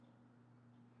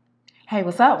Hey,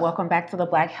 what's up? Welcome back to the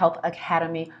Black Health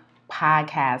Academy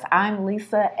podcast. I'm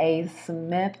Lisa A.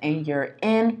 Smith, and you're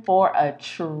in for a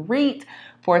treat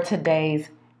for today's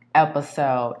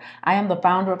episode. I am the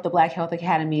founder of the Black Health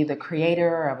Academy, the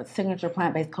creator of a signature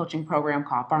plant-based coaching program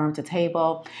called Farm to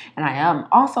Table, and I am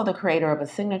also the creator of a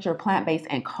signature plant-based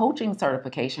and coaching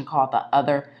certification called the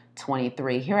Other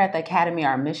 23. Here at the Academy,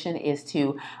 our mission is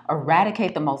to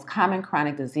eradicate the most common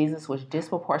chronic diseases which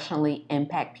disproportionately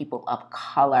impact people of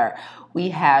color.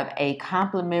 We have a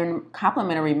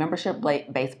complimentary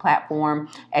membership-based platform,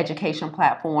 education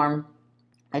platform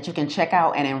that you can check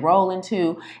out and enroll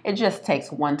into. It just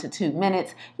takes 1 to 2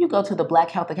 minutes. You go to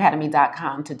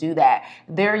theblackhealthacademy.com to do that.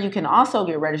 There you can also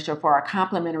get registered for our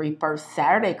complimentary first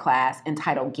Saturday class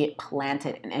entitled Get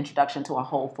Planted, an introduction to a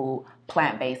whole food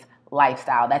plant-based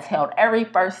lifestyle. That's held every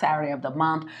first Saturday of the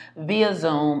month via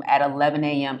Zoom at 11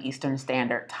 a.m. Eastern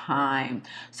Standard Time.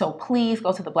 So please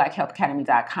go to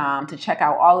theblackhealthacademy.com to check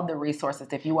out all of the resources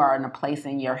if you are in a place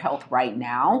in your health right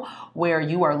now where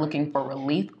you are looking for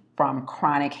relief from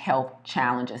chronic health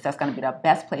challenges. That's going to be the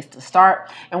best place to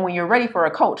start. And when you're ready for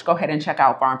a coach, go ahead and check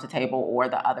out Farm to Table or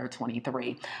the Other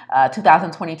 23.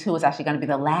 2022 is actually going to be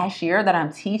the last year that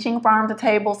I'm teaching Farm to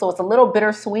Table, so it's a little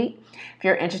bittersweet. If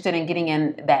you're interested in getting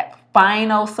in that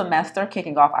final semester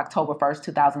kicking off October 1st,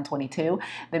 2022,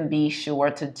 then be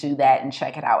sure to do that and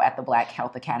check it out at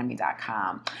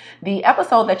theblackhealthacademy.com. The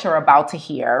episode that you're about to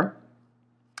hear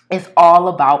is all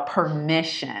about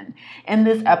permission. In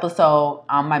this episode,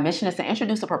 my mission is to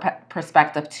introduce a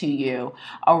perspective to you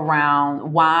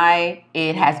around why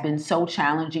it has been so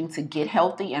challenging to get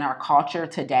healthy in our culture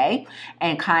today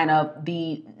and kind of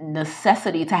the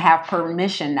necessity to have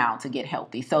permission now to get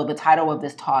healthy. So the title of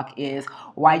this talk is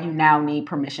Why You Now Need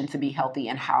Permission to Be Healthy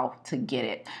and How to Get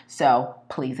It. So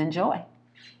please enjoy.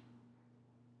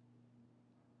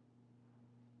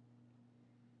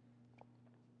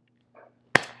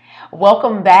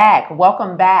 Welcome back.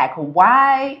 Welcome back.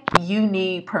 Why you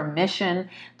need permission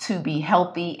to be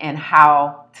healthy and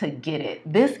how to get it.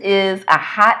 This is a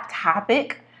hot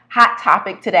topic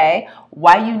today.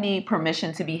 Why you need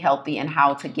permission to be healthy and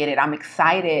how to get it. I'm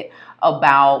excited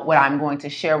about what I'm going to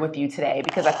share with you today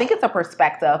because I think it's a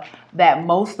perspective that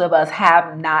most of us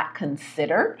have not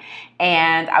considered.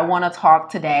 And I want to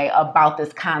talk today about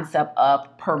this concept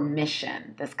of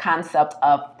permission.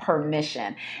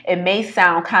 It may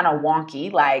sound kind of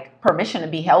wonky, like permission to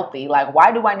be healthy. Like,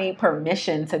 why do I need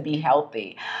permission to be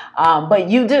healthy? But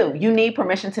you do. You need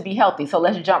permission to be healthy. So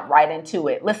let's jump right into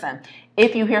it. Listen,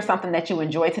 if you hear something that you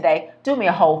enjoy today, do me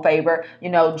a whole favor.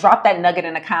 Drop that nugget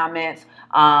in the comments.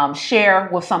 Share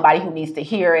with somebody who needs to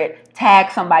hear it.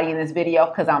 Tag somebody in this video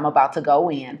because I'm about to go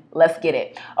in. Let's get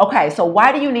it. Okay, so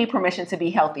why do you need permission to be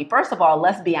healthy? First of all,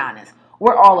 let's be honest.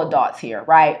 We're all adults here,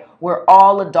 right? We're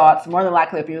all adults. More than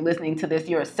likely, if you're listening to this,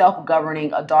 you're a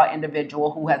self-governing adult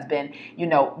individual who has been,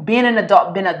 being an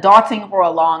adult, been adulting for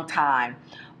a long time.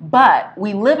 But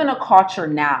we live in a culture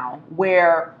now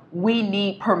where we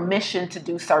need permission to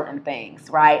do certain things,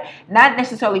 right? Not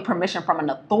necessarily permission from an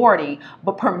authority,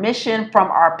 but permission from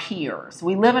our peers.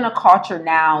 We live in a culture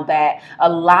now that a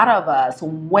lot of us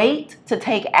wait to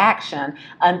take action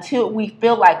until we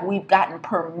feel like we've gotten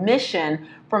permission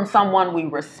from someone we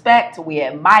respect, we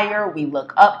admire, we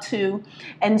look up to.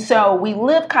 And so we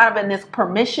live kind of in this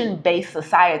permission-based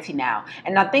society now.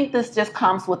 And I think this just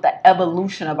comes with the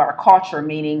evolution of our culture,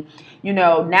 meaning,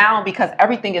 now because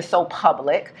everything is so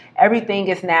public, everything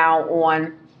is now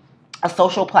on a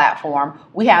social platform.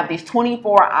 We have these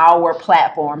 24-hour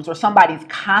platforms where somebody's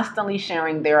constantly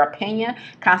sharing their opinion,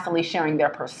 constantly sharing their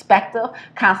perspective,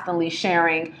 constantly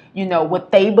sharing,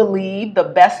 what they believe the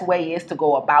best way is to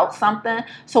go about something.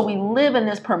 So we live in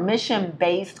this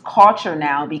permission-based culture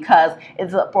now because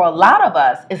for a lot of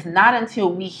us, it's not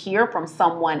until we hear from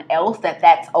someone else that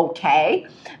that's okay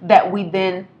that we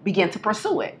then begin to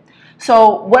pursue it.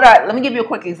 So let me give you a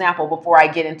quick example before I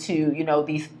get into,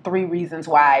 these 3 reasons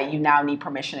why you now need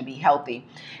permission to be healthy.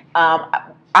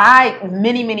 I,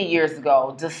 many years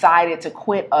ago, decided to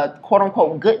quit a quote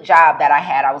unquote good job that I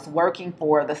had. I was working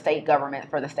for the state government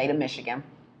for the state of Michigan.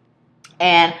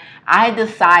 And I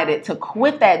decided to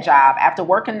quit that job after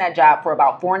working that job for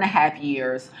about 4.5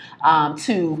 years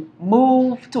to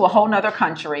move to a whole nother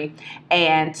country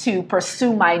and to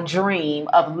pursue my dream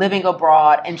of living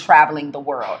abroad and traveling the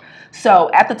world. So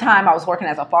at the time I was working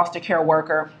as a foster care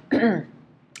worker.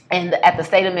 at the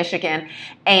state of Michigan,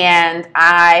 and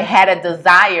I had a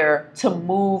desire to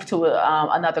move to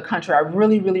another country. I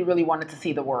really, really, really wanted to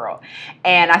see the world,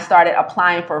 and I started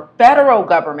applying for federal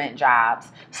government jobs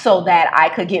so that I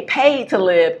could get paid to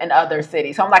live in other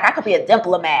cities. So I'm like, I could be a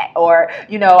diplomat, or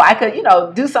I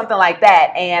could do something like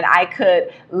that, and I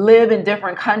could live in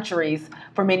different countries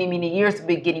for many, many years to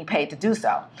be getting paid to do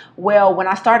so. Well, when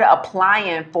I started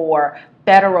applying for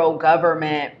federal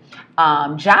government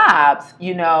jobs,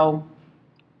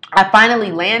 I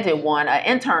finally landed one,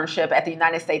 an internship at the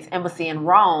United States Embassy in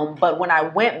Rome. But when I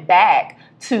went back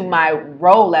to my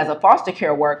role as a foster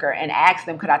care worker and asked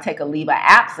them, could I take a leave of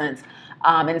absence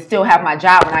and still have my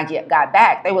job when I got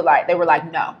back, they were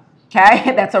like, no.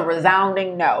 Okay, that's a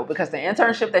resounding no, because the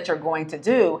internship that you're going to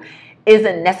do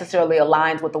isn't necessarily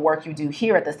aligned with the work you do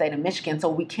here at the state of Michigan. So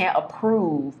we can't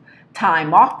approve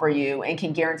time off for you and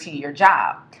can guarantee your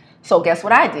job. So guess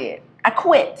what I did? I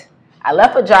quit. I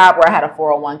left a job where I had a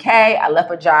 401k. I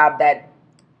left a job that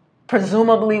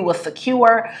presumably was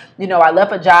secure. I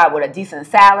left a job with a decent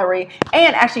salary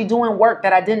and actually doing work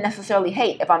that I didn't necessarily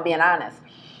hate, if I'm being honest.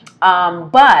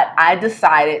 But I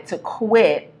decided to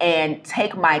quit and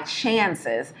take my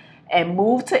chances and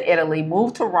move to Italy,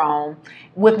 move to Rome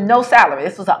with no salary.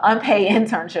 This was an unpaid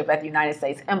internship at the United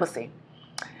States Embassy.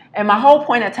 And my whole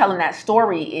point of telling that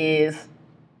story is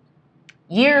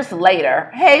years later,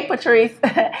 hey, Patrice,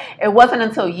 it wasn't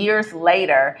until years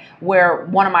later where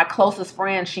one of my closest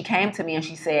friends, she came to me and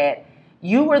she said,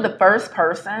 you were the first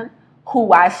person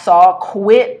who I saw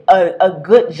quit a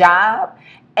good job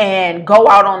and go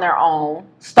out on their own,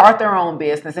 start their own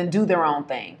business and do their own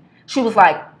thing. She was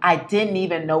like, I didn't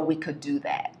even know we could do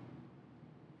that.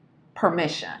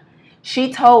 Permission.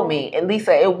 She told me,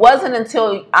 Lisa, it wasn't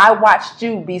until I watched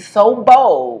you be so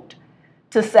bold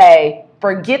to say,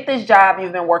 forget this job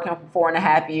you've been working for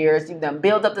 4.5 years. You've done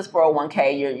build up this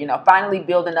 401k. You're finally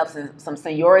building up some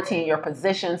seniority in your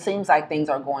position. Seems like things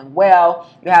are going well.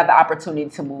 You have the opportunity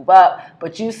to move up.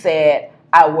 But you said,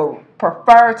 I would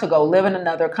prefer to go live in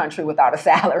another country without a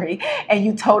salary. And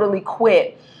you totally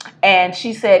quit. And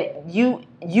she said,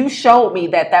 you showed me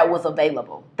that was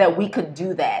available, that we could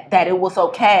do that it was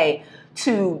okay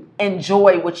to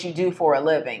enjoy what you do for a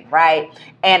living, right?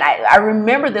 And I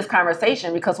remember this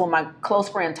conversation because when my close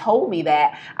friend told me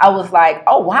that, I was like,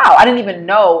 oh, wow, I didn't even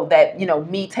know that,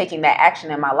 me taking that action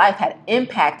in my life had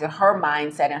impacted her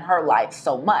mindset and her life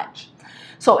so much.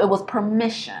 So it was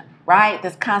permission, right?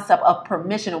 This concept of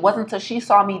permission. It wasn't until she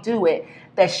saw me do it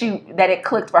that it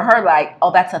clicked for her, like,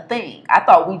 oh, that's a thing. I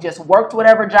thought we just worked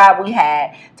whatever job we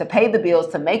had to pay the bills,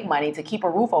 to make money, to keep a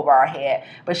roof over our head.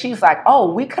 But she's like,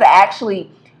 oh, we could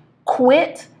actually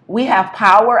quit. We have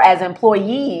power as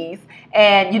employees,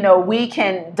 and, we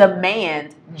can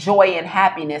demand joy and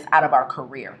happiness out of our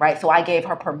career, right? So I gave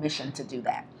her permission to do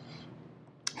that.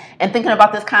 And thinking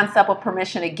about this concept of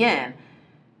permission again,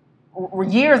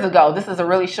 years ago, this is a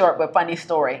really short but funny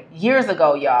story. Years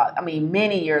ago, y'all,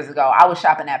 many years ago, I was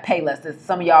shopping at Payless.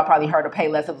 Some of y'all probably heard of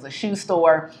Payless. It was a shoe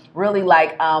store, really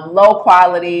low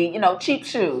quality, cheap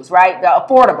shoes, right? The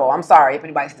affordable, I'm sorry if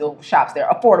anybody still shops there,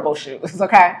 affordable shoes,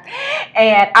 okay?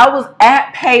 And I was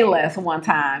at Payless one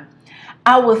time.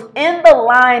 I was in the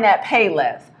line at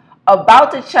Payless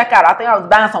about to check out. I think I was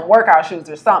buying some workout shoes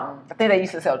or something. I think they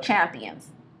used to sell Champions.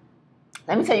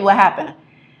 Let me tell you what happened.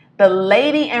 The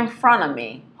lady in front of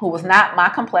me, who was not my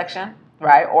complexion,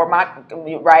 right,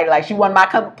 like she wasn't my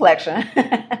complexion,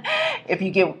 if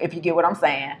you get what I'm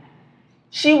saying,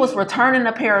 she was returning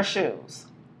a pair of shoes.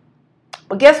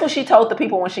 But guess what she told the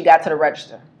people when she got to the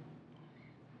register?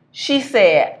 She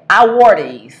said, I wore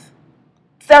these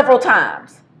several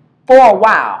times for a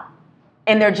while,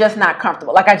 and they're just not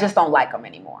comfortable. Like, I just don't like them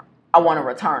anymore. I want to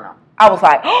return them. I was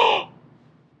like, oh,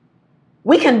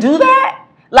 we can do that?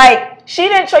 Like, she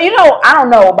didn't show, I don't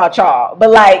know about y'all,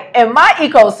 but like in my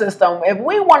ecosystem, if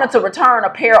we wanted to return a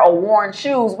pair of worn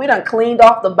shoes, we done cleaned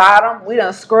off the bottom, we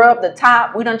done scrubbed the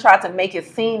top, we done tried to make it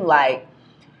seem like,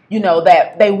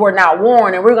 that they were not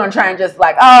worn, and we're going to try and just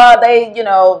like, they,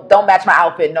 don't match my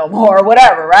outfit no more or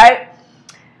whatever, right?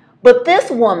 But this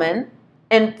woman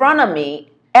in front of me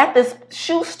at this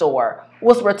shoe store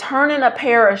was returning a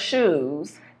pair of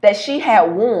shoes that she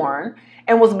had worn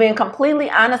and was being completely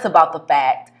honest about the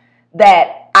fact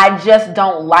that I just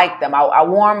don't like them. I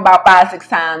wore them about 5-6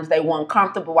 times. They weren't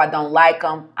comfortable. I don't like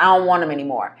them. I don't want them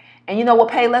anymore. And you know what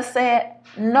Payless said?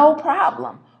 No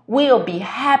problem. We'll be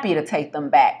happy to take them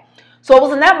back. So it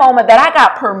was in that moment that I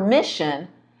got permission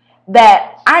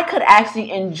that I could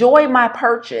actually enjoy my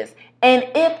purchase. And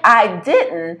if I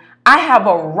didn't, I have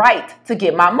a right to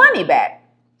get my money back.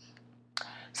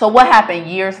 So what happened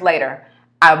years later?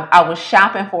 I was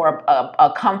shopping for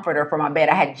a comforter for my bed.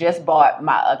 I had just bought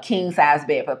a king size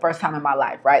bed for the first time in my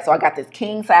life, right? So I got this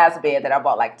king size bed that I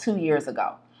bought like 2 years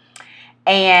ago.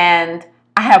 And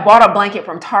I had bought a blanket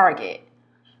from Target.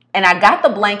 And I got the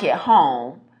blanket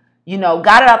home,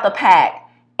 got it out the pack.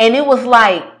 And it was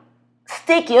like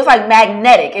sticky. It was like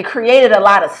magnetic. It created a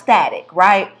lot of static,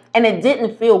 right? And it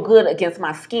didn't feel good against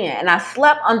my skin. And I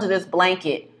slept under this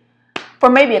blanket for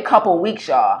maybe a couple of weeks,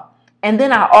 y'all. And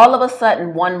then I all of a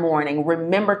sudden one morning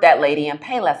remembered that lady in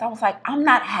Payless. I was like, I'm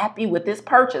not happy with this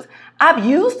purchase. I've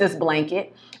used this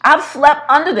blanket. I've slept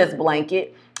under this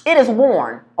blanket. It is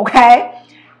worn, okay?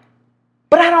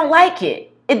 But I don't like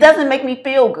it. It doesn't make me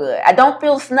feel good. I don't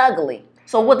feel snuggly.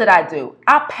 So what did I do?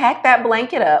 I packed that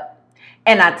blanket up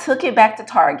and I took it back to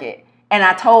Target and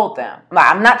I told them,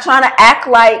 I'm not trying to act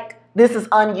like this is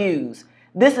unused.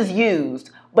 This is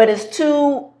used, but it's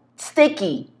too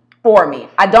sticky for me.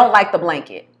 I don't like the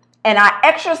blanket. And I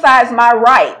exercised my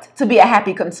right to be a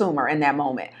happy consumer in that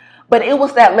moment. But it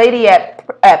was that lady at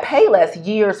Payless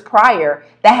years prior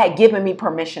that had given me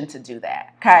permission to do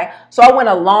that, okay? So I went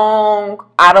a long,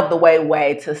 out of the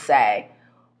way to say,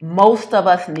 most of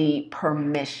us need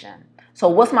permission. So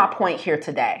what's my point here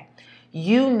today?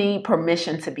 You need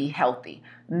permission to be healthy.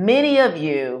 Many of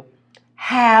you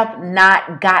have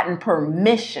not gotten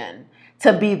permission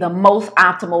to be the most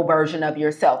optimal version of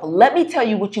yourself. Let me tell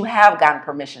you what you have gotten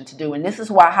permission to do, and this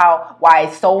is why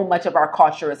so much of our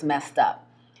culture is messed up.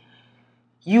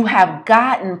 You have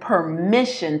gotten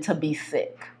permission to be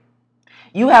sick.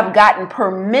 You have gotten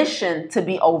permission to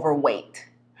be overweight.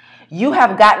 You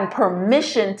have gotten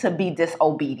permission to be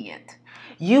disobedient.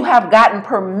 You have gotten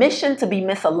permission to be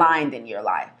misaligned in your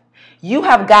life. You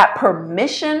have got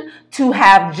permission to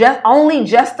have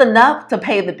just enough to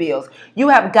pay the bills. You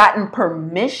have gotten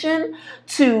permission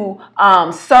to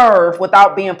serve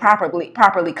without being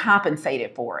properly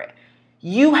compensated for it.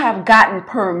 You have gotten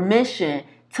permission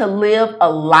to live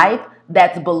a life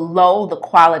that's below the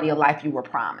quality of life you were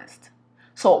promised.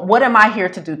 So what am I here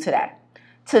to do today?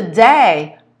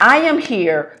 Today, I am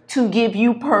here to give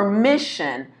you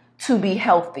permission to be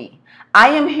healthy. I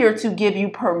am here to give you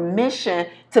permission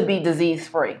to be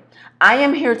disease-free. I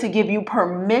am here to give you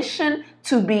permission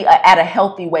to be at a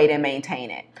healthy weight and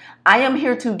maintain it. I am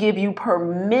here to give you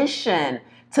permission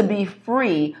to be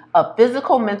free of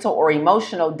physical, mental, or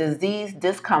emotional disease,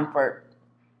 discomfort,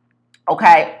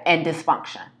 okay, and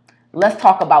dysfunction. Let's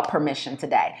talk about permission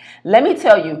today. Let me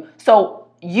tell you, so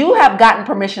you have gotten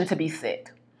permission to be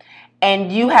sick.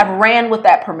 And you have ran with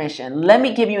that permission. Let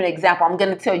me give you an example. I'm going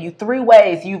to tell you 3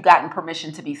 ways you've gotten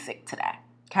permission to be sick today.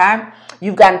 Okay?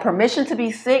 You've gotten permission to be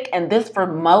sick, and this for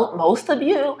most of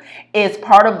you is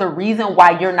part of the reason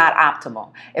why you're not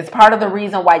optimal. It's part of the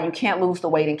reason why you can't lose the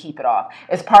weight and keep it off.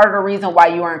 It's part of the reason why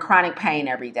you are in chronic pain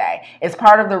every day. It's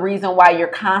part of the reason why you're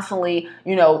constantly,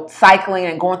 cycling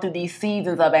and going through these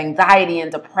seasons of anxiety and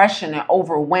depression and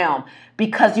overwhelm,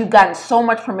 because you've gotten so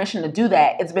much permission to do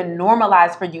that. It's been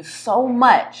normalized for you so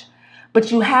much,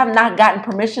 but you have not gotten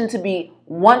permission to be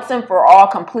once and for all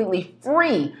completely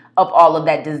free of all of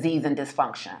that disease and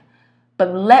dysfunction. But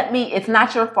it's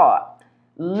not your fault.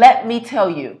 Let me tell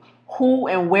you who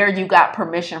and where you got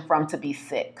permission from to be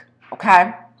sick,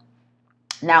 okay?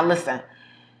 Now listen,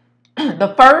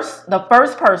 the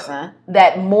first person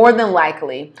that more than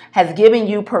likely has given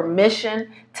you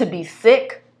permission to be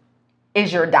sick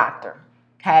is your doctor,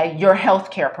 okay? Your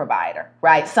healthcare provider,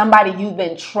 right? Somebody you've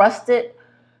been trusted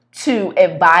to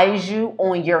advise you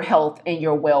on your health and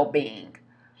your well-being.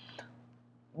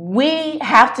 We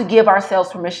have to give ourselves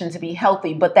permission to be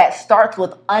healthy, but that starts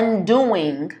with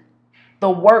undoing the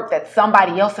work that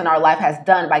somebody else in our life has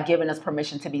done by giving us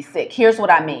permission to be sick. Here's what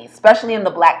I mean, especially in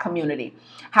the Black community.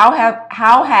 How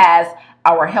has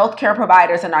our healthcare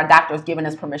providers and our doctors given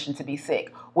us permission to be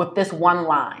sick? With this one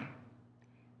line: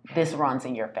 this runs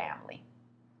in your family.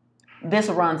 This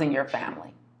runs in your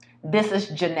family. This is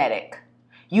genetic.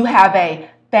 You have a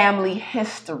family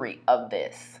history of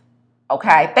this.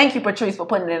 Okay? Thank you, Patrice, for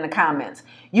putting it in the comments.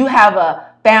 You have a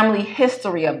family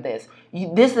history of this.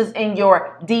 This is in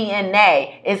your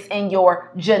DNA. It's in your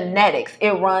genetics.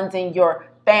 It runs in your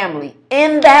family.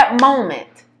 In that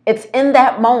moment, it's in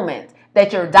that moment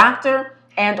that your doctor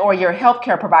and or your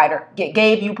healthcare provider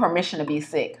gave you permission to be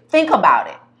sick. Think about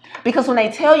it. Because when they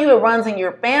tell you it runs in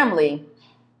your family,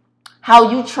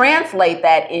 how you translate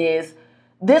that is,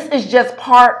 this is just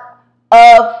part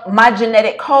of my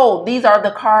genetic code. These are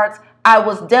the cards I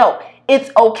was dealt.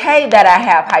 It's okay that I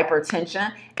have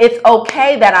hypertension. It's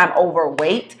okay that I'm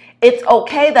overweight. It's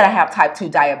okay that I have type 2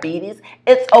 diabetes.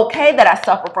 It's okay that I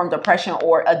suffer from depression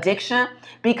or addiction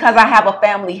because I have a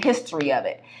family history of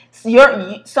it.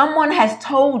 Someone has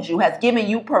told you, has given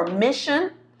you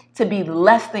permission to be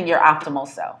less than your optimal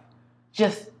self.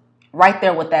 Just right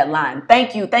there with that line.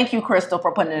 Thank you, Crystal,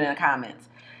 for putting it in the comments.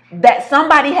 That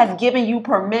somebody has given you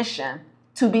permission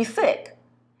to be sick.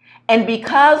 And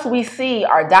because we see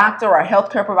our doctor, our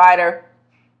healthcare provider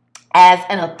as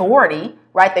an authority,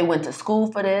 right? They went to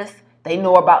school for this. They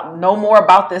know more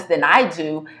about this than I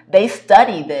do. They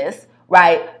study this,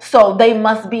 right? So they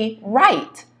must be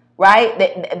right,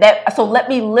 right? So let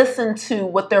me listen to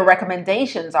what their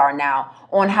recommendations are now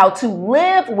on how to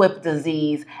live with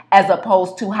disease as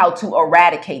opposed to how to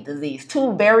eradicate disease.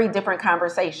 Two very different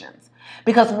conversations.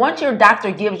 Because once your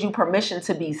doctor gives you permission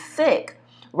to be sick,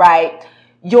 right,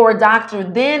 your doctor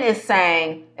then is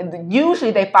saying, and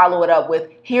usually they follow it up with,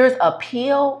 here's a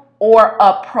pill or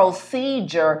a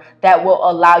procedure that will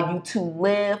allow you to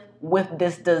live with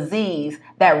this disease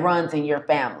that runs in your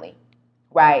family,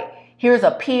 right? Here's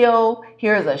a pill,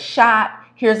 here's a shot,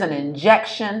 here's an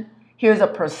injection, here's a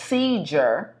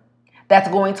procedure that's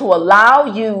going to allow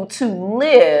you to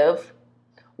live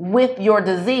with your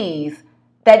disease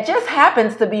that just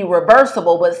happens to be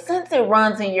reversible. But since it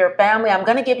runs in your family, I'm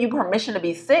going to give you permission to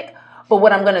be sick. But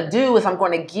what I'm going to do is I'm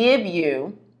going to give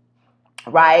you,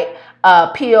 right,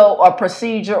 a pill or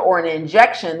procedure or an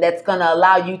injection that's going to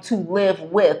allow you to live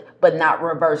with but not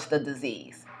reverse the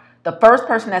disease. The first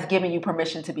person that's giving you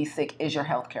permission to be sick is your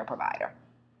healthcare provider.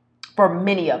 For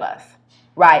many of us.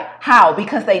 Right? How?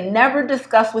 Because they never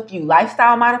discuss with you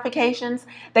lifestyle modifications.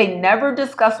 They never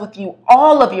discuss with you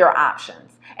all of your options.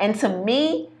 And to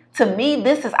me,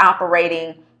 this is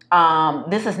operating.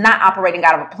 This is not operating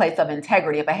out of a place of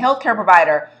integrity. If a healthcare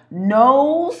provider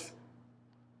knows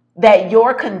that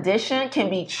your condition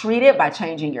can be treated by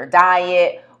changing your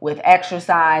diet, with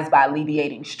exercise, by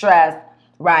alleviating stress,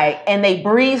 right? And they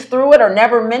breeze through it or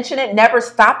never mention it, never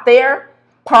stop there,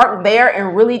 park there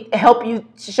and really help you,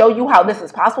 show you how this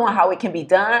is possible and how it can be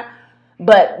done.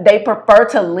 But they prefer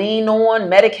to lean on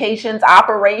medications,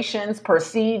 operations,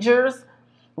 procedures,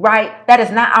 right? That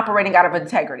is not operating out of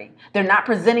integrity. They're not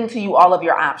presenting to you all of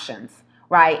your options,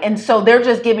 right? And so they're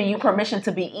just giving you permission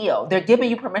to be ill. They're giving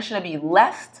you permission to be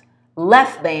less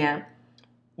than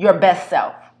your best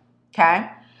self, okay?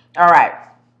 All right.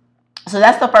 So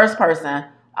that's the first person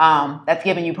that's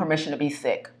giving you permission to be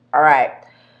sick, all right?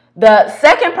 The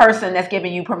second person that's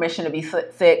giving you permission to be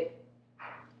sick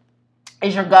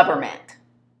is your government,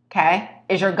 okay?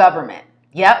 Is your government.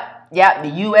 Yep, the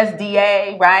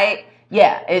USDA, right?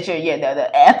 Yeah, it's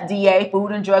the FDA,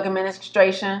 Food and Drug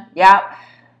Administration. Yep.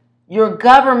 Your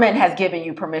government has given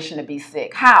you permission to be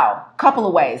sick. How? Couple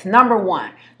of ways. Number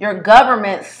one, your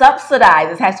government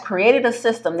has created a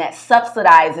system that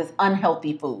subsidizes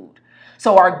unhealthy food.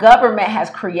 So our government has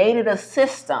created a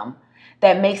system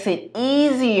that makes it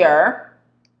easier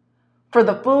for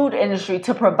the food industry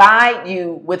to provide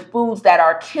you with foods that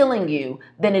are killing you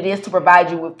than it is to provide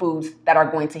you with foods that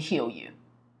are going to heal you.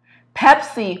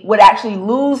 Pepsi would actually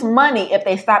lose money if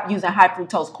they stopped using high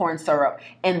fructose corn syrup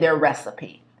in their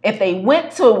recipe. If they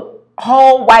went to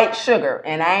whole white sugar,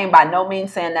 and I ain't by no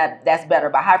means saying that that's better,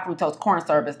 but high fructose corn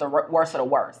syrup is the worst of the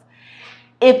worst.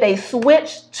 If they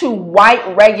switched to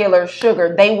white regular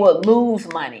sugar, they would lose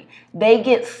money. They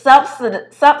get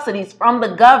subsidies from the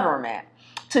government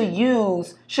to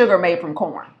use sugar made from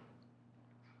corn.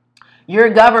 Your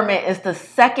government is the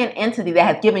second entity that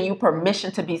has given you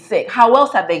permission to be sick. How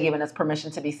else have they given us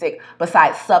permission to be sick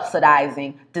besides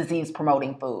subsidizing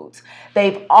disease-promoting foods?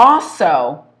 They've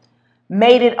also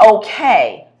made it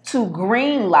okay to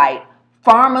greenlight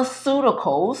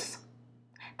pharmaceuticals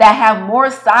that have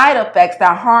more side effects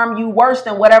that harm you worse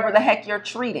than whatever the heck you're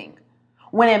treating.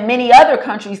 When in many other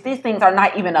countries, these things are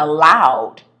not even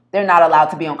allowed. They're not allowed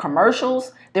to be on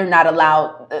commercials. They're not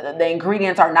allowed, the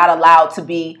ingredients are not allowed to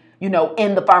be, in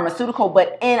the pharmaceutical.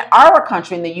 But in our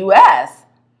country, in the U.S.,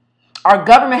 our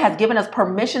government has given us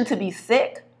permission to be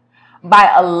sick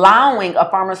by allowing a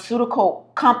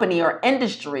pharmaceutical company or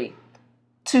industry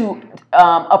to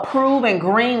approve and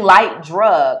green light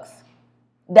drugs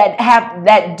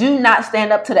that do not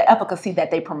stand up to the efficacy that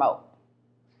they promote.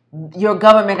 Your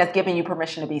government has given you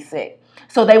permission to be sick.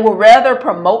 So they will rather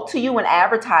promote to you and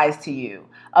advertise to you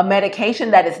a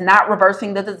medication that is not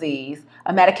reversing the disease,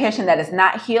 a medication that is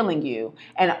not healing you,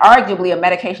 and arguably a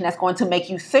medication that's going to make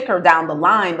you sicker down the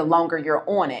line the longer you're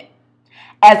on it,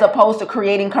 as opposed to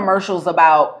creating commercials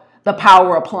about the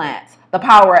power of plants, the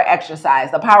power of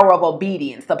exercise, the power of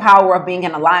obedience, the power of being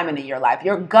in alignment in your life.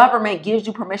 Your government gives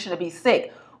you permission to be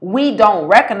sick we don't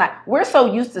recognize. We're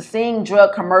so used to seeing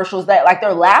drug commercials that like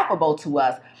they're laughable to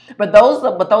us. But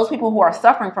those people who are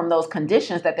suffering from those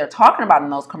conditions that they're talking about in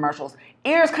those commercials,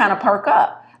 ears kind of perk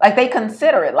up. Like they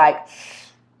consider it like,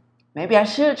 maybe I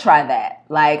should try that.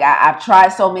 Like I've tried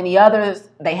so many others.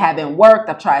 They haven't worked.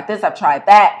 I've tried this. I've tried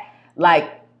that. Like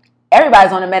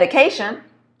everybody's on a medication.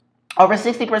 Over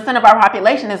 60% of our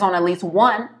population is on at least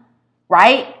one,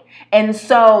 right? And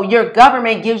so your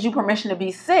government gives you permission to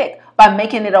be sick by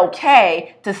making it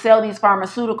okay to sell these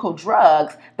pharmaceutical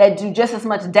drugs that do just as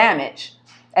much damage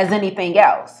as anything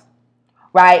else,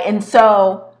 right? And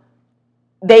so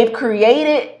they've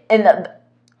created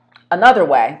another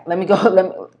way. Let me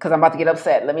go, because I'm about to get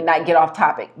upset. Let me not get off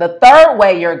topic. The third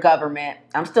way your government,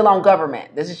 I'm still on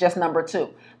government. This is just number 2.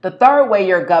 The third way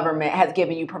your government has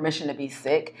given you permission to be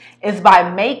sick is by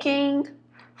making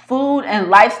food and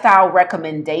lifestyle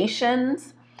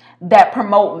recommendations that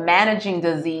promote managing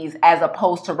disease as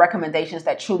opposed to recommendations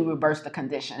that truly reverse the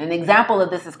condition. An example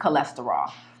of this is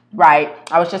cholesterol, right?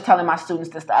 I was just telling my students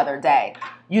this the other day.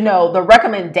 You know, the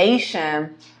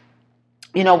recommendation,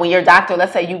 you know, when your doctor,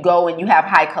 let's say you go and you have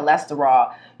high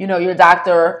cholesterol, you know, your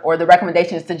doctor or the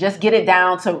recommendation is to just get it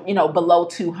down to, you know, below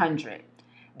 200.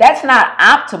 That's not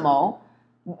optimal.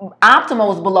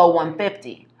 Optimal is below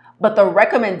 150. But the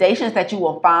recommendations that you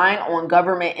will find on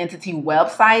government entity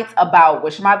websites about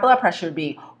what should my blood pressure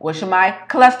be, what should my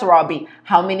cholesterol be,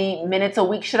 how many minutes a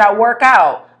week should I work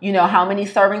out, you know, how many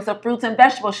servings of fruits and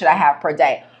vegetables should I have per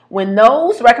day. When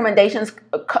those recommendations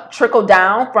trickle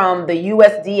down from the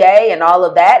USDA and all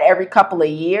of that every couple of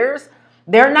years,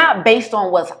 they're not based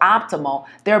on what's optimal.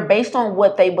 They're based on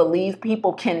what they believe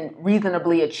people can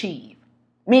reasonably achieve.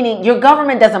 Meaning your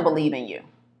government doesn't believe in you.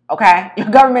 Okay? Your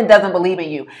government doesn't believe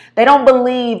in you. They don't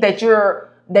believe that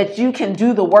you can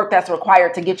do the work that's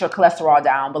required to get your cholesterol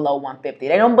down below 150.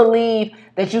 They don't believe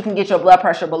that you can get your blood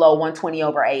pressure below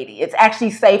 120/80. It's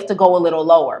actually safe to go a little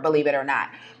lower, believe it or not.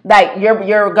 Like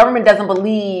your government doesn't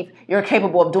believe you're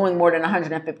capable of doing more than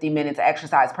 150 minutes of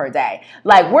exercise per day.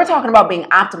 Like we're talking about being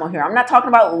optimal here. I'm not talking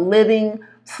about living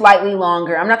slightly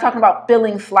longer. I'm not talking about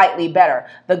feeling slightly better.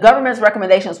 The government's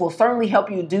recommendations will certainly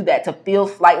help you do that, to feel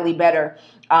slightly better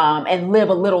and live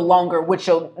a little longer with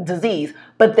your disease.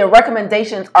 But their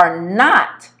recommendations are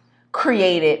not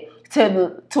created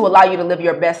to allow you to live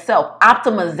your best self.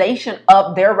 Optimization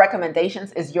of their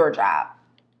recommendations is your job.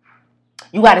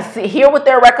 You got to hear what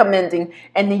they're recommending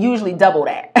and then usually double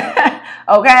that.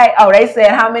 Okay? Oh, they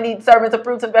said how many servings of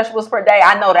fruits and vegetables per day?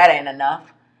 I know that ain't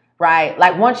enough. Right?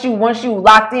 Like once you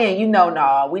locked in, you know,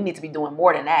 no, we need to be doing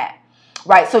more than that.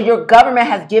 Right? So your government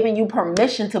has given you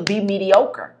permission to be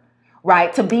mediocre,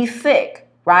 right? To be sick,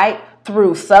 right?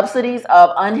 Through subsidies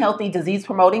of unhealthy disease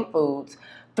promoting foods,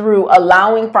 through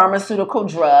allowing pharmaceutical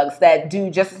drugs that do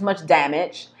just as much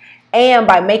damage, and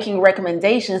by making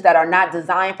recommendations that are not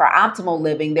designed for optimal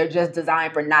living. They're just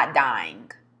designed for not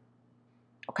dying.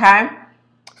 Okay?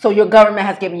 So your government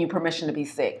has given you permission to be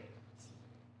sick.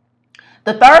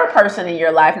 The third person in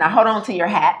your life, now hold on to your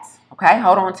hats, okay?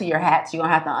 Hold on to your hats. You're going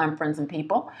to have to unfriend some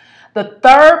people. The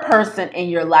third person in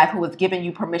your life who has given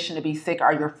you permission to be sick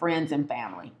are your friends and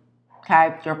family,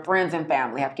 okay? Your friends and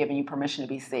family have given you permission to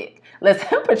be sick.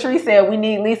 Listen, Patrice said we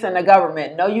need Lisa in the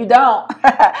government. No, you don't.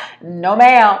 No,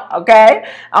 ma'am, okay?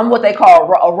 I'm what they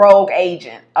call a rogue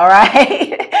agent, all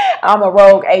right? I'm a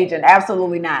rogue agent.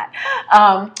 Absolutely not.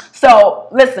 So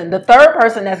listen, the third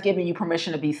person that's giving you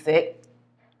permission to be sick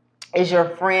is your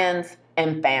friends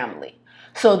and family.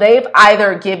 So they've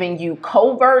either given you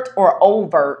covert or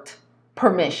overt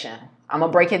permission. I'm going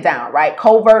to break it down, right?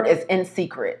 Covert is in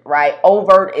secret, right?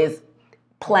 Overt is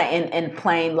in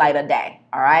plain light of day,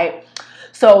 all right?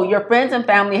 So your friends and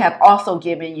family have also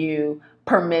given you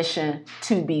permission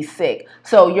to be sick.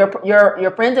 So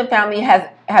your friends and family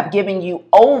have given you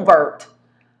overt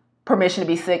permission to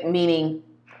be sick, meaning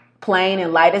plain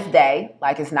and light as day,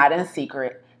 like it's not in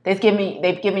secret. They've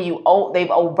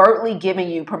overtly given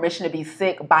you permission to be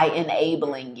sick by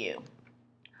enabling you.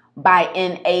 By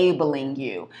enabling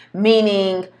you.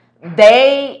 Meaning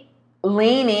they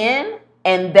lean in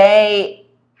and they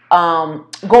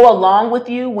go along with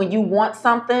you when you want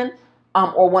something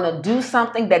or want to do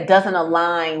something that doesn't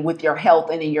align with your health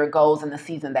and in your goals in the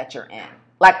season that you're in.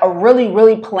 Like a really,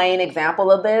 really plain example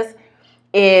of this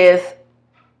is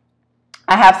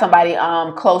I have somebody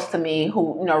close to me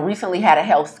who, recently had a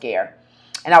health scare,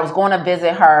 and I was going to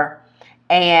visit her,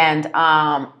 and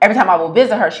every time I would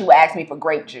visit her, she would ask me for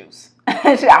grape juice.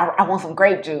 I want some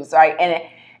grape juice, right? And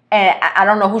I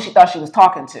don't know who she thought she was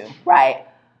talking to, right?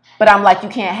 But I'm like, you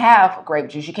can't have grape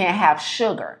juice. You can't have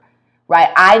sugar,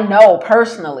 right? I know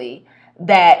personally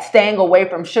that staying away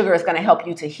from sugar is going to help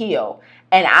you to heal.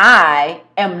 And I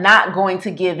am not going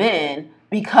to give in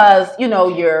because,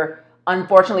 you're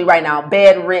unfortunately right now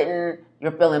bedridden.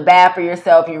 You're feeling bad for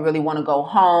yourself. You really want to go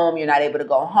home. You're not able to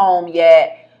go home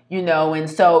yet. And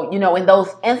so, in those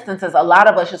instances, a lot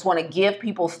of us just want to give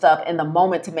people stuff in the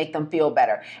moment to make them feel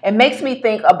better. It makes me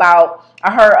think about,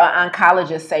 I heard an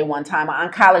oncologist say one time,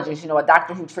 an oncologist, a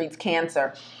doctor who treats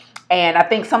cancer. And I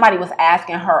think somebody was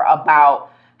asking her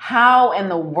about how in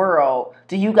the world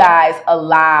do you guys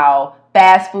allow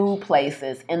fast food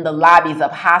places in the lobbies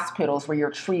of hospitals where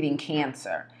you're treating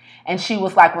cancer? And she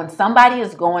was like, when somebody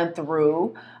is going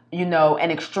through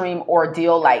an extreme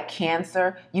ordeal like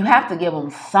cancer, you have to give them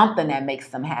something that makes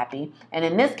them happy. And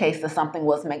in this case, the something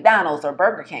was McDonald's or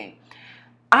Burger King.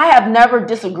 I have never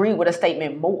disagreed with a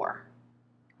statement more,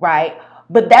 right?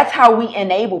 But that's how we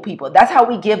enable people. That's how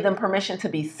we give them permission to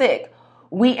be sick.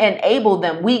 We enable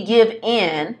them. We give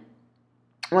in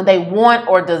when they want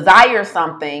or desire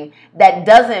something that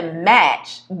doesn't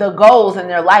match the goals in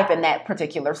their life in that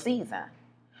particular season.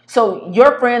 So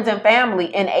your friends and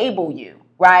family enable you.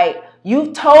 Right?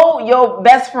 You've told your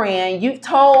best friend, you've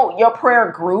told your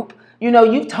prayer group,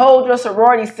 you've told your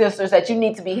sorority sisters that you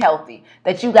need to be healthy,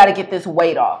 that you got to get this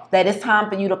weight off, that it's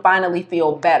time for you to finally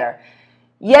feel better.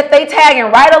 Yet they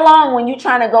tagging right along when you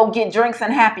trying to go get drinks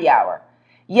and happy hour.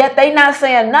 Yet they not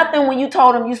saying nothing when you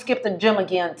told them you skipped the gym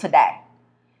again today.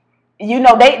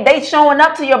 They showing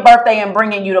up to your birthday and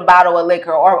bringing you the bottle of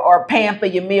liquor or paying for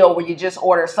your meal where you just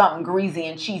order something greasy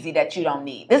and cheesy that you don't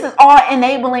need. This is all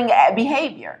enabling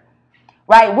behavior,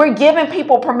 right? We're giving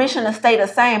people permission to stay the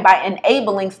same by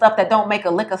enabling stuff that don't make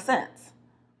a lick of sense.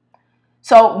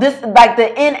 So this, like the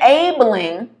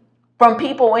enabling from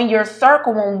people in your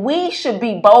circle, when we should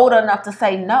be bold enough to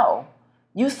say, no,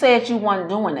 you said you weren't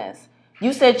doing this.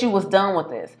 You said you was done with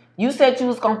this. You said you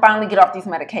was going to finally get off these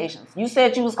medications. You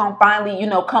said you was going to finally,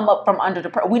 come up from under the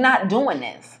pressure. We're not doing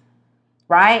this,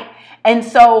 right? And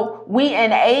so we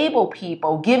enable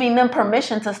people, giving them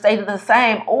permission to stay the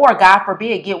same or, God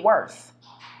forbid, get worse.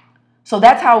 So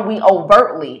that's how we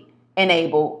overtly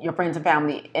enable your friends and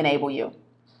family, enable you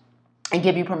and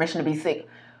give you permission to be sick.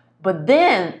 But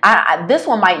then this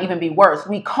one might even be worse.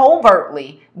 We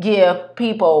covertly give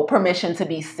people permission to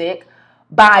be sick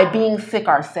by being sick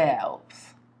ourselves.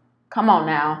 Come on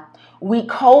now. We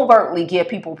covertly give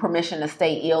people permission to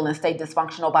stay ill and stay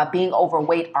dysfunctional by being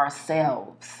overweight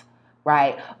ourselves,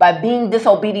 right? By being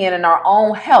disobedient in our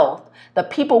own health. The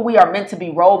people we are meant to be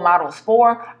role models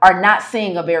for are not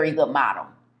seeing a very good model.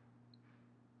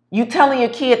 You telling your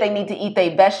kid they need to eat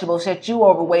their vegetables, yet you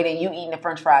overweight and you eating the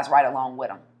French fries right along with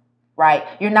them, right?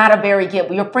 You're not a very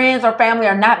good, your friends or family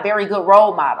are not very good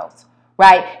role models,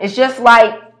 right? It's just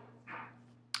like,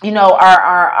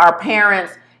 our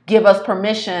parents give us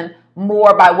permission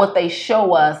more by what they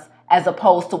show us as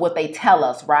opposed to what they tell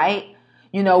us, right?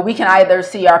 We can either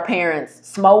see our parents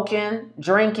smoking,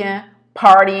 drinking,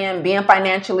 partying, being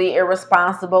financially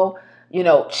irresponsible,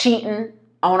 cheating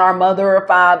on our mother or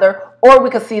father, or we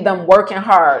could see them working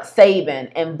hard, saving,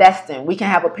 investing. We can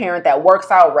have a parent that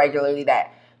works out regularly,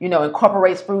 that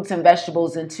incorporates fruits and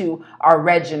vegetables into our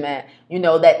regimen,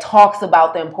 that talks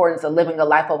about the importance of living a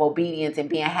life of obedience and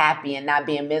being happy and not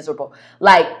being miserable.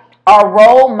 Like, our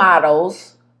role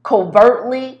models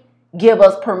covertly give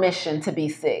us permission to be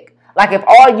sick. Like, if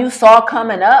all you saw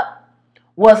coming up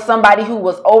was somebody who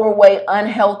was overweight,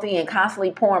 unhealthy, and constantly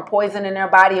pouring poison in their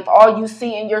body, if all you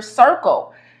see in your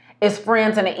circle is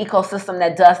friends in an ecosystem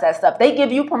that does that stuff, they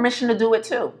give you permission to do it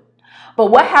too. But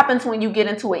what happens when you get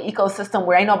into an ecosystem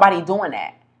where ain't nobody doing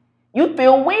that? You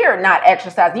feel weird not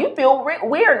exercising. You feel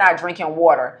weird not drinking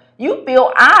water. You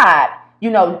feel odd,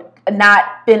 not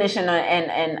finishing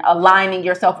and aligning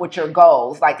yourself with your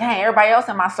goals. Like, hey, everybody else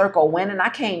in my circle winning. I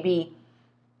can't be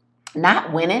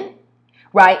not winning,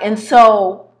 right? And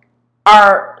so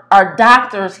our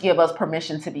doctors give us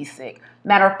permission to be sick.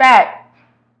 Matter of fact,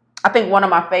 I think one of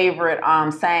my favorite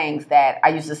sayings that I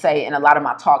used to say in a lot of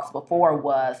my talks before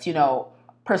was,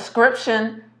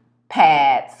 prescription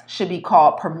pads should be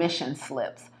called permission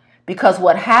slips. Because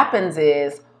what happens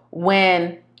is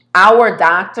when our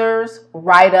doctors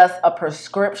write us a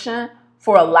prescription,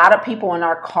 for a lot of people in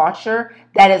our culture,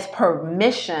 that is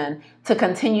permission to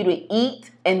continue to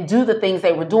eat and do the things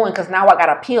they were doing, because now I got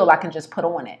a pill I can just put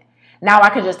on it. Now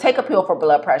I can just take a pill for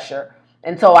blood pressure,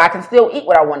 and so I can still eat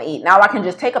what I want to eat. Now I can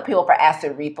just take a pill for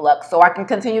acid reflux, so I can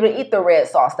continue to eat the red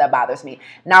sauce that bothers me.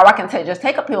 Now I can just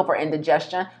take a pill for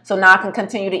indigestion, so now I can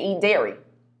continue to eat dairy,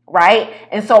 right?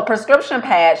 And so prescription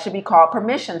pads should be called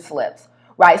permission slips,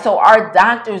 right? So our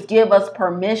doctors give us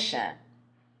permission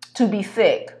to be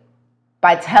sick.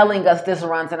 by telling us this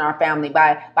runs in our family,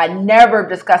 by never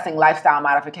discussing lifestyle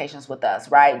modifications with us,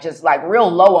 right? Just like real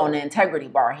low on the integrity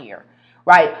bar here,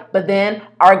 right? But then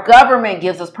our government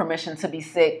gives us permission to be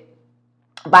sick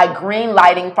by green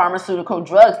lighting pharmaceutical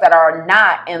drugs that are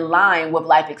not in line with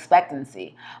life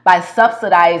expectancy, by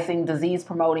subsidizing disease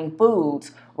promoting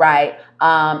foods, right?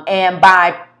 And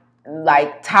by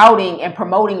like touting and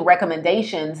promoting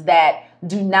recommendations that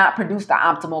do not produce the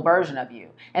optimal version of you.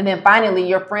 And then finally,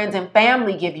 your friends and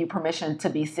family give you permission to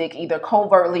be sick, either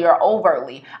covertly or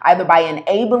overtly, either by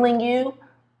enabling you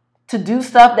to do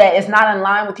stuff that is not in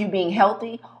line with you being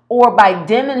healthy, or by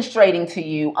demonstrating to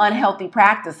you unhealthy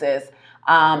practices.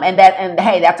 And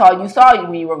hey, that's all you saw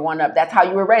when you were growing up. That's how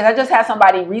you were raised. I just had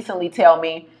somebody recently tell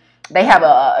me they have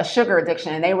a sugar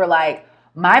addiction, and they were like,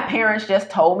 my parents just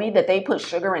told me that they put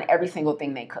sugar in every single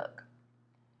thing they cook.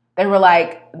 They were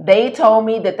like, they told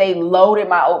me that they loaded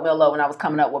my oatmeal loaf when I was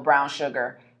coming up with brown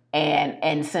sugar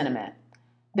and cinnamon.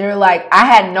 They're like, I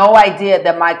had no idea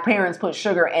that my parents put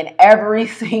sugar in every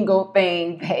single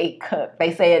thing they cook.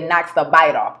 They say it knocks the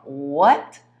bite off.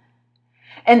 What?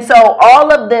 And so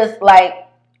all of this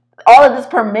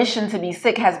permission to be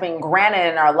sick has been granted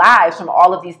in our lives from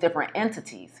all of these different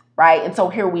entities, right? And so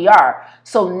here we are.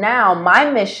 So now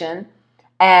my mission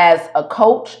as a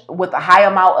coach with a high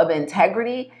amount of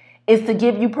integrity is to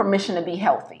give you permission to be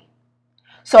healthy.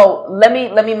 So let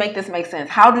me make this make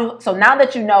sense. So now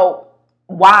that you know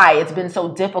why it's been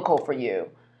so difficult for you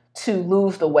to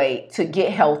lose the weight, to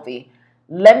get healthy,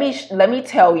 let me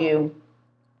tell you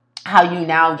how you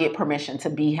now get permission to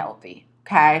be healthy,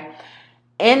 okay?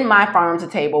 In my Farm to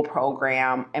Table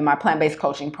program, in my plant-based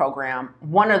coaching program,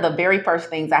 one of the very first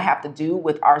things I have to do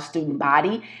with our student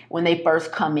body when they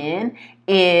first come in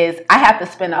is I have to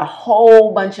spend a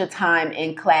whole bunch of time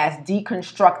in class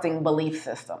deconstructing belief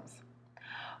systems.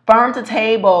 Farm to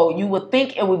Table, you would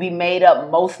think it would be made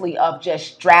up mostly of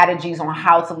just strategies on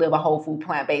how to live a whole food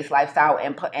plant-based lifestyle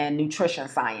and nutrition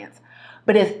science.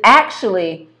 But it's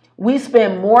actually, we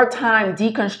spend more time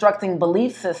deconstructing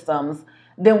belief systems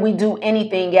than we do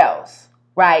anything else,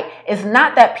 right? It's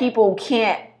not that people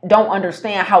don't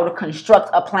understand how to construct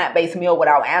a plant-based meal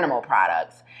without animal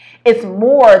products. It's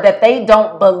more that they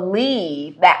don't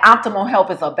believe that optimal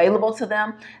health is available to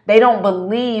them. They don't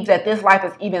believe that this life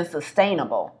is even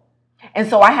sustainable. And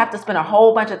so I have to spend a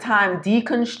whole bunch of time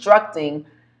deconstructing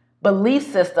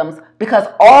belief systems because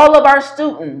all of our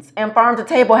students in Farm to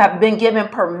Table have been given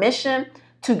permission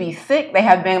to be sick. They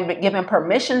have been given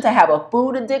permission to have a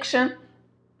food addiction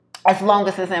as long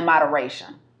as it's in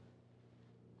moderation.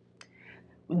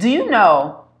 Do you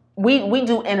know, we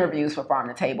do interviews for Farm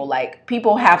to Table. Like,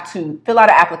 people have to fill out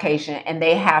an application and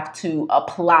they have to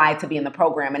apply to be in the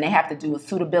program, and they have to do a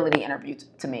suitability interview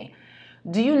to me.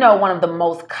 Do you know one of the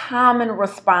most common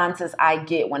responses I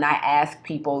get when I ask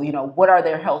people, what are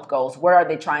their health goals? What are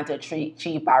they trying to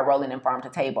achieve by rolling in Farm to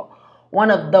Table?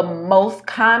 One of the most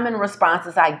common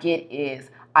responses I get is,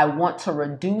 I want to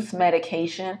reduce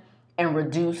medication and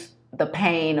reduce the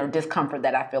pain or discomfort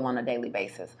that I feel on a daily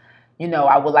basis.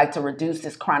 I would like to reduce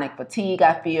this chronic fatigue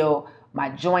I feel, my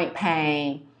joint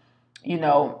pain,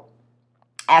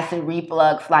 acid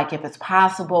reflux, like if it's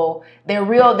possible. They're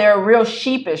real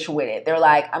sheepish with it. They're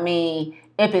like,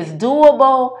 if it's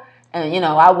doable, and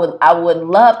I would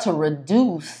love to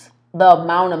reduce the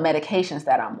amount of medications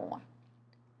that I'm on.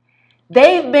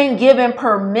 They've been given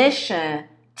permission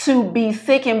to be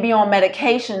sick and be on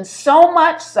medication, so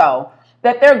much so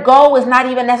that their goal is not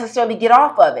even necessarily get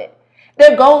off of it.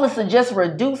 Their goal is to just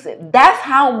reduce it. That's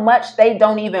how much they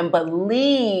don't even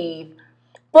fully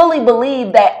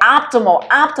believe that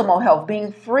optimal health,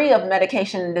 being free of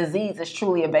medication and disease, is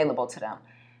truly available to them.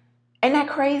 Isn't that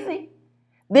crazy?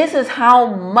 This is how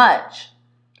much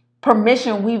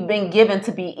permission we've been given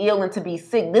to be ill and to be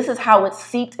sick. This is how it's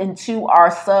seeped into our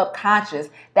subconscious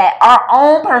that our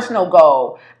own personal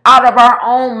goal out of our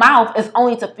own mouth is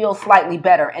only to feel slightly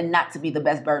better and not to be the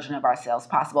best version of ourselves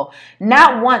possible.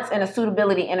 Not once in a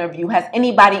suitability interview has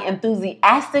anybody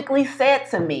enthusiastically said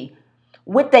to me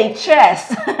with their chest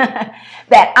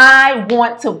that I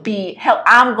want to be healthy.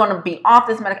 I'm going to be off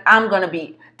this medication. I'm going to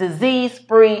be disease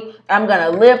free. I'm going to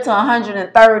live to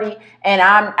 130, and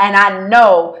I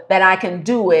know that I can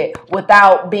do it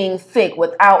without being sick,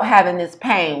 without having this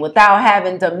pain, without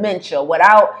having dementia,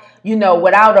 without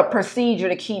a procedure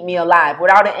to keep me alive,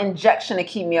 without an injection to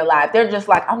keep me alive. They're just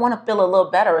like, I want to feel a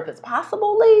little better if it's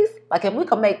possible, Lise. Like, if we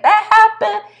could make that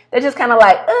happen, they're just kind of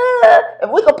like, if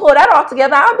we could pull that off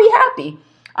together, I'll be happy.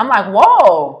 I'm like,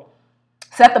 whoa,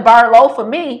 set the bar low for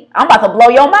me. I'm about to blow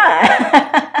your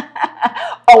mind.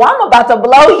 Oh, I'm about to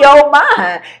blow your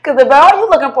mind. Because if all you're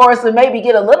looking for is to maybe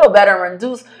get a little better and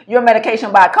reduce your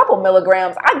medication by a couple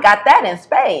milligrams, I got that in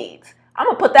spades. I'm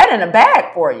going to put that in a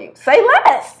bag for you. Say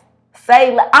less.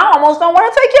 I almost don't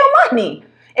want to take your money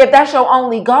if that's your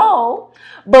only goal.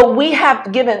 But we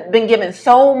have been given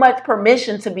so much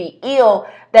permission to be ill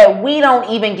that we don't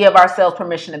even give ourselves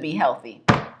permission to be healthy.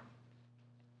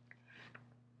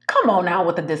 Come on now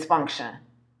with the dysfunction.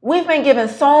 We've been given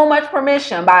so much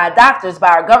permission by our doctors, by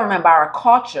our government, by our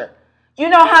culture. You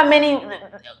know how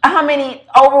many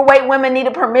overweight women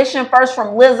needed permission first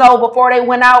from Lizzo before they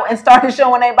went out and started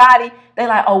showing their body? They're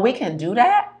like, oh, we can do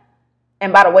that?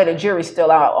 And by the way, the jury's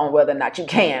still out on whether or not you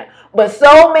can. But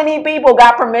so many people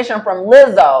got permission from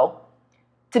Lizzo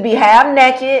to be half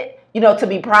naked, to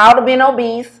be proud of being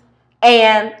obese.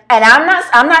 And I'm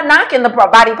not knocking the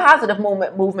body positive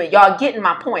movement. Y'all getting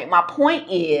my point. My point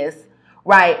is,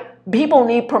 right, people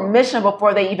need permission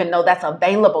before they even know that's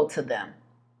available to them.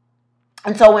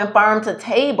 And so in Farm to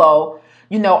Table,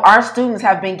 our students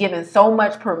have been given so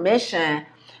much permission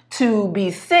to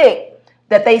be sick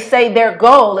that they say their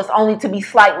goal is only to be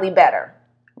slightly better,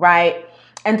 right?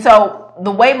 And so the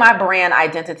way my brand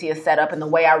identity is set up and the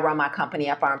way I run my company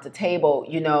at Farm to Table,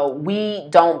 we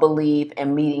don't believe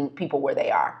in meeting people where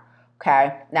they are,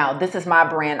 okay? Now, this is my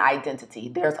brand identity.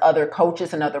 There's other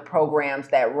coaches and other programs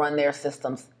that run their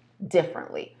systems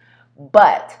differently.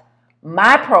 But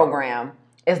my program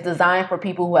is designed for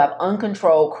people who have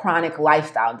uncontrolled chronic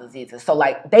lifestyle diseases. So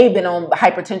like they've been on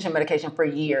hypertension medication for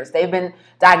years. They've been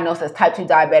diagnosed as type 2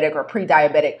 diabetic or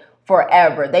pre-diabetic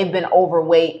forever. They've been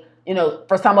overweight,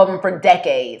 for some of them for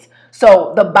decades.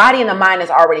 So the body and the mind is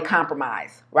already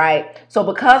compromised, right? So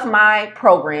because my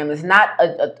program is not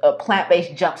a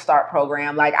plant-based jumpstart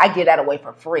program, like I give that away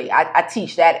for free. I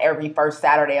teach that every first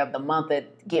Saturday of the month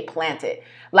at Get Planted.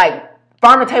 Like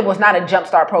Farm to Table is not a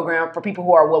jumpstart program for people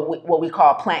who are what we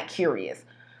call plant curious.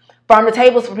 Farm to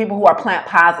Table is for people who are plant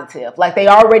positive. Like they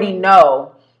already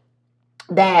know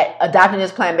that adopting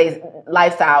this plant-based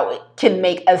lifestyle can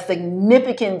make a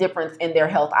significant difference in their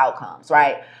health outcomes,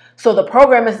 right? So the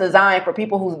program is designed for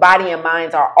people whose body and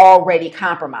minds are already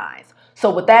compromised.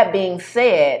 So with that being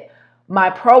said, my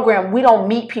program, we don't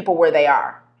meet people where they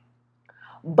are.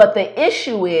 But the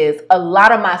issue is a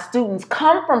lot of my students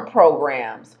come from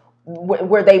programs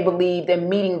where they believed in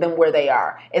meeting them where they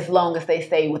are, as long as they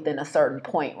stay within a certain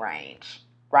point range,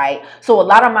 right? So a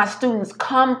lot of my students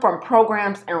come from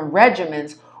programs and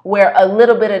regimens where a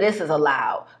little bit of this is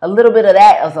allowed, a little bit of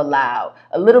that is allowed,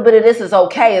 a little bit of this is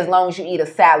okay as long as you eat a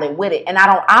salad with it. And I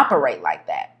don't operate like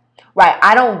that, right?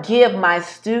 I don't give my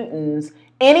students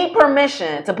any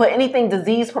permission to put anything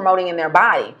disease promoting in their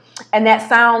body. And that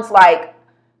sounds like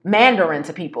Mandarin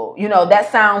to people.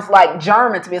 That sounds like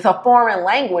German to me. It's a foreign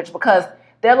language because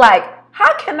they're like,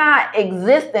 how can I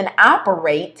exist and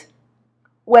operate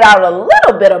without a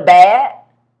little bit of bad,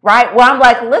 right? Well, I'm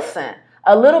like, listen,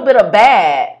 a little bit of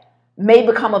bad may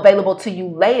become available to you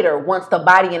later once the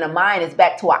body and the mind is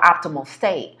back to an optimal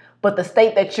state. But the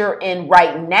state that you're in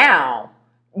right now,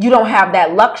 you don't have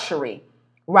that luxury,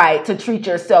 right, to treat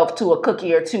yourself to a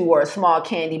cookie or two or a small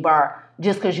candy bar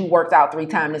just because you worked out 3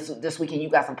 times this week and you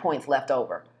got some points left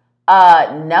over.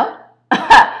 No.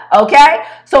 Okay?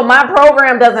 So my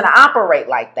program doesn't operate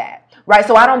like that, right?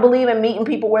 So I don't believe in meeting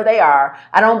people where they are.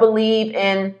 I don't believe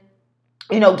in,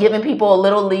 giving people a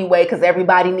little leeway because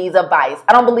everybody needs advice.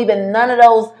 I don't believe in none of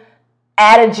those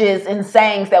adages and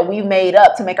sayings that we've made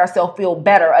up to make ourselves feel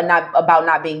better about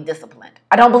not being disciplined.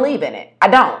 I don't believe in it. I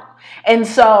don't. And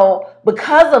so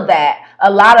because of that,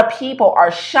 a lot of people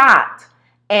are shocked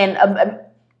and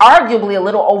arguably a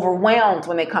little overwhelmed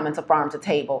when they come into Farm to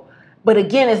Table. But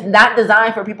again, it's not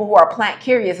designed for people who are plant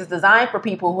curious. It's designed for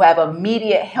people who have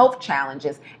immediate health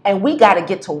challenges. And we got to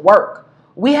get to work.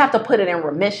 We have to put it in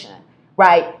remission,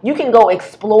 right? You can go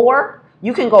explore.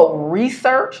 You can go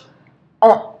research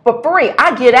for free.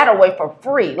 I give that away for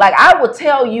free. Like I will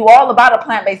tell you all about a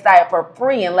plant-based diet for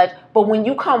free. But when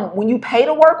you pay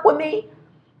to work with me,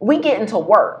 we get into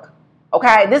work.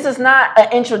 Okay, this is not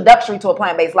an introductory to a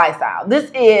plant-based lifestyle.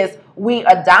 This is we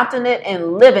adopting it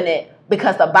and living it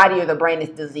because the body or the brain is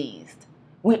diseased.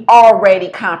 We already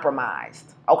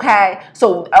compromised. Okay,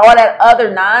 so all that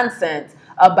other nonsense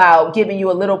about giving you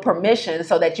a little permission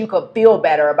so that you could feel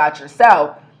better about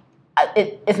yourself,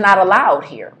 it's not allowed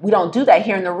here. We don't do that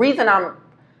here. And the reason I'm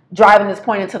driving this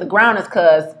point into the ground is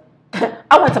because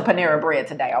I went to Panera Bread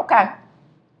today. Okay.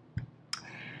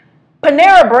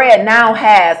 Panera Bread now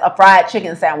has a fried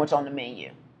chicken sandwich on the menu.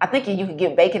 I think you can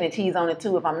get bacon and cheese on it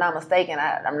too, if I'm not mistaken.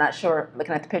 I'm not sure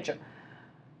looking at the picture.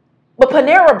 But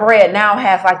Panera Bread now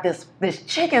has like this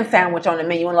chicken sandwich on the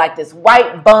menu and like this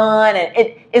white bun, and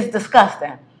it's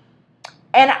disgusting.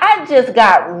 And I just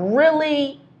got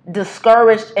really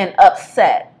discouraged and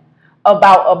upset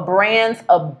about a brand's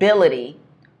ability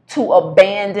to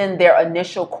abandon their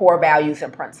initial core values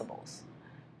and principles.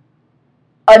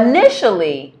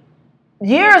 Initially,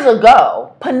 years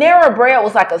ago, Panera Bread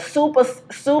was like a soup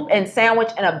and sandwich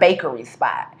and a bakery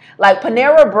spot. Like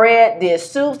Panera Bread did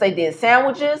soups, they did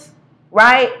sandwiches,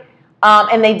 right?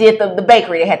 And they did the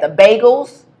bakery. They had the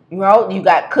bagels, you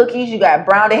got cookies, you got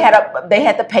brown. They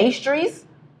had the pastries,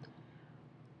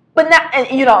 but now,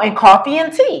 and coffee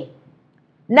and tea.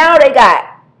 Now they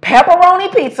got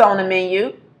pepperoni pizza on the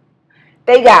menu.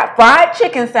 They got fried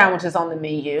chicken sandwiches on the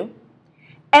menu.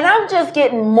 And I'm just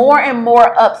getting more and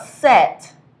more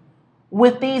upset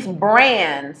with these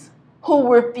brands who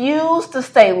refuse to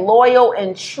stay loyal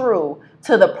and true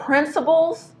to the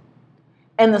principles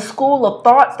and the school of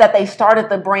thoughts that they started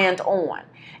the brand on.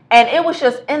 And it was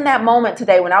just in that moment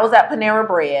today when I was at Panera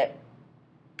Bread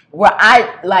where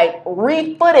I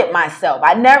refooted myself.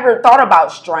 I never thought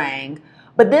about straying,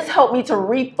 but this helped me to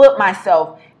refoot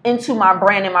myself into my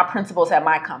brand and my principles at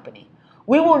my company.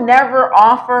 We will never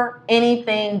offer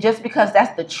anything just because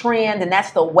that's the trend and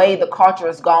that's the way the culture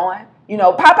is going.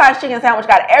 Popeye's chicken sandwich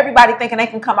got everybody thinking they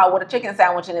can come out with a chicken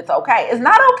sandwich and it's okay. It's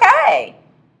not okay.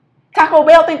 Taco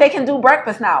Bell think they can do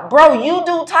breakfast now. Bro, you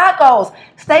do tacos.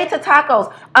 Stay to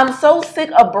tacos. I'm so sick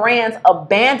of brands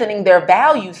abandoning their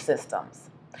value systems.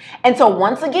 And so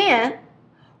once again,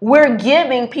 we're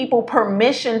giving people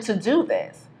permission to do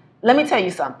this. Let me tell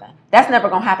you something. That's never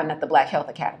going to happen at the Black Health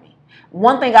Academy.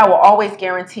 One thing I will always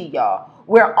guarantee y'all,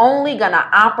 we're only going to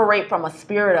operate from a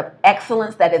spirit of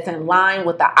excellence that is in line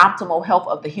with the optimal health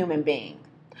of the human being.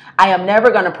 I am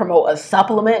never going to promote a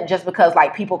supplement just because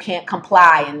people can't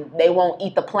comply and they won't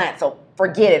eat the plant. So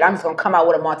forget it. I'm just going to come out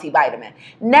with a multivitamin.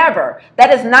 Never.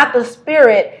 That is not the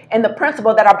spirit and the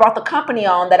principle that I brought the company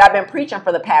on that I've been preaching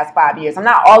for the past 5 years. I'm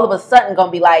not all of a sudden going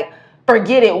to be like,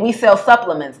 forget it, we sell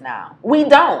supplements now. We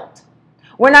don't.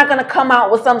 We're not going to come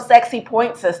out with some sexy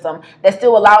point system that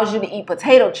still allows you to eat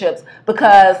potato chips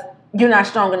because you're not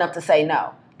strong enough to say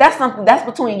no. That's something that's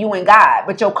between you and God,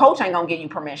 but your coach ain't going to give you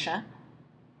permission.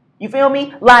 You feel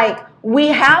me? We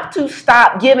have to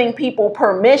stop giving people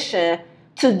permission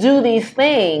to do these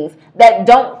things that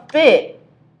don't fit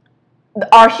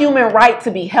our human right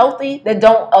to be healthy, that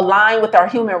don't align with our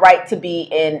human right to be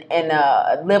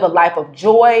live a life of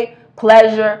joy,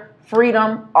 pleasure,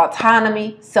 freedom,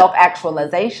 autonomy,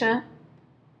 self-actualization.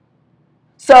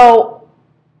 So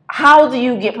how do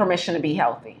you get permission to be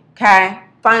healthy? Okay?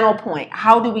 Final point.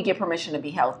 How do we get permission to be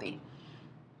healthy?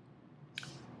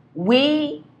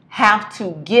 We have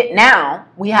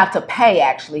to pay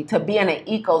actually to be in an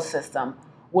ecosystem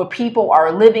where people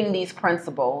are living these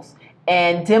principles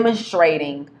and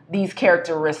demonstrating these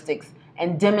characteristics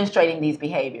and demonstrating these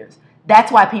behaviors.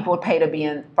 That's why people pay to be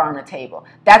in Farm to Table.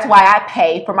 That's why I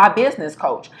pay for my business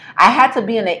coach. I had to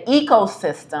be in an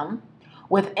ecosystem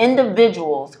with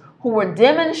individuals who were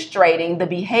demonstrating the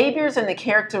behaviors and the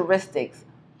characteristics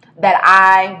that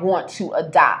I want to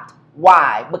adopt.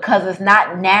 Why? Because it's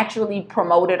not naturally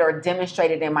promoted or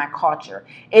demonstrated in my culture.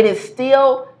 It is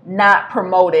still not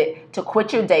promoted to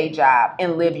quit your day job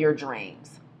and live your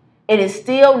dreams. It is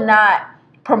still not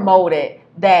promoted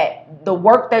that the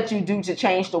work that you do to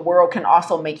change the world can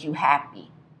also make you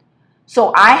happy.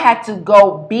 So I had to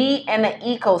go be in an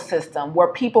ecosystem where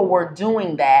people were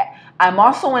doing that. I'm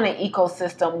also in an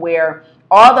ecosystem where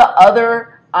all the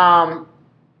other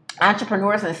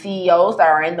entrepreneurs and CEOs that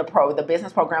are in the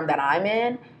business program that I'm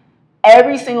in,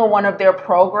 every single one of their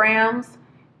programs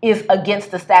is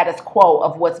against the status quo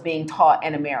of what's being taught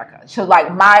in America. So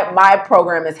my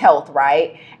program is health,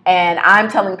 right? And I'm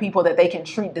telling people that they can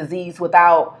treat disease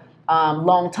without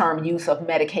long-term use of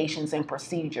medications and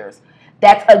procedures.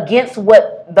 That's against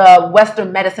what the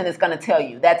Western medicine is going to tell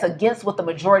you. That's against what the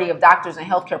majority of doctors and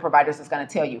healthcare providers is going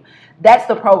to tell you. That's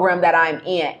the program that I'm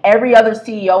in. Every other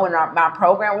CEO in my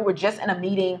program, we were just in a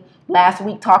meeting last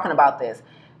week talking about this.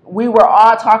 We were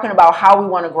all talking about how we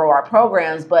want to grow our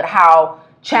programs, but how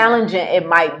challenging it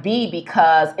might be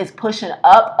because it's pushing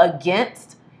up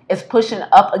against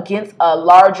a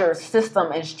larger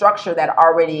system and structure that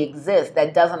already exists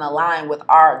that doesn't align with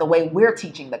the way we're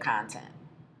teaching the content.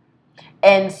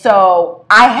 And so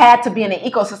I had to be in an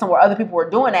ecosystem where other people were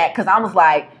doing that because I was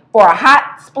like, for a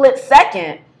hot split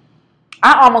second,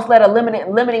 I almost let a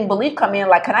limiting belief come in.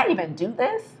 Like, can I even do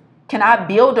this? Can I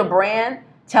build a brand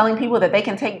telling people that they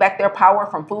can take back their power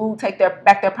from food,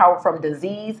 back their power from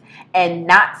disease, and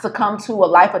not succumb to a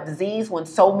life of disease when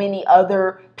so many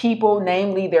other people,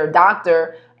 namely their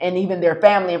doctor and even their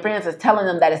family and friends is telling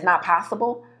them that it's not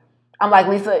possible, I'm like,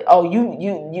 Lisa, oh,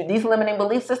 you these limiting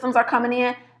belief systems are coming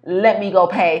in. Let me go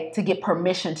pay to get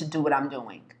permission to do what I'm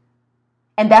doing.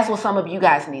 And that's what some of you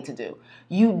guys need to do.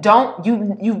 You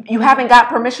haven't got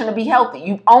permission to be healthy.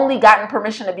 You've only gotten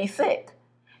permission to be sick.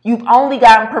 You've only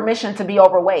gotten permission to be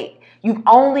overweight. You've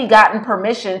only gotten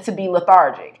permission to be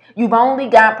lethargic. You've only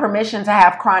got permission to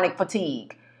have chronic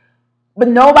fatigue. But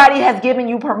nobody has given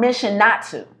you permission not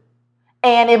to.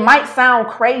 And it might sound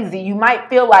crazy. You might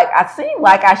feel like I seem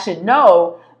like I should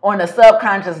know on a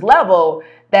subconscious level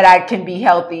that I can be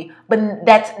healthy, but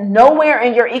that's nowhere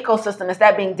in your ecosystem is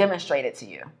that being demonstrated to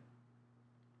you.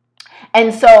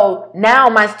 And so now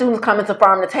my students come into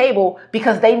Farm to Table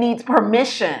because they need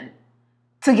permission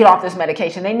to get off this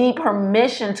medication. They need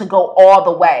permission to go all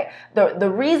the way. The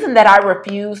reason that I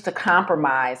refuse to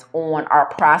compromise on our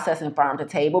process in Farm to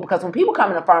Table, because when people come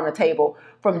into Farm to Table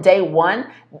from day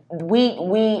one,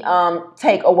 we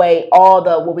take away all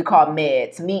the what we call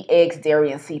meds, meat, eggs,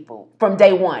 dairy, and seafood from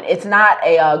day one. It's not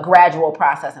a gradual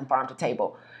process in Farm to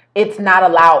Table. It's not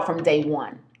allowed from day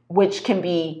one, which can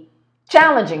be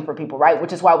challenging for people, right?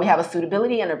 Which is why we have a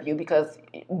suitability interview, because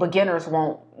beginners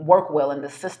won't work well in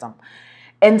this system.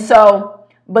 And so,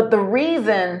 but the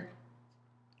reason,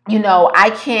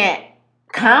 I can't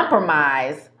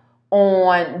compromise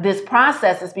on this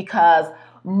process is because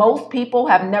most people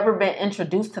have never been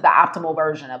introduced to the optimal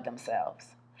version of themselves.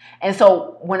 And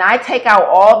so when I take out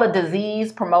all the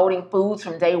disease promoting foods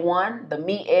from day one, the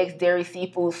meat, eggs, dairy,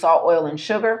 seafood, salt, oil, and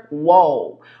sugar,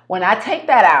 whoa. When I take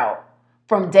that out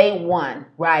from day one,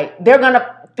 right, they're going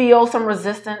to feel some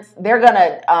resistance. They're going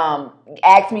to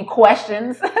ask me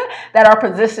questions that are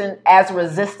positioned as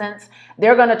resistance.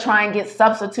 They're going to try and get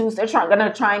substitutes. They're going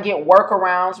to try and get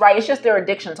workarounds, right? It's just their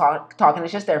addiction talking.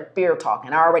 It's just their fear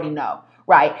talking. I already know,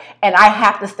 right? And I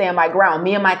have to stand my ground.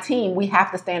 Me and my team, we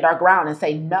have to stand our ground and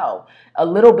say, no, a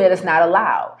little bit is not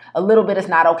allowed. A little bit is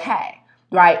not okay,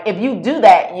 right? If you do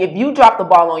that, if you drop the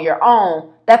ball on your own,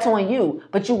 that's on you,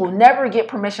 but you will never get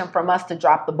permission from us to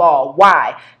drop the ball.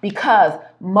 Why? Because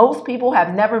most people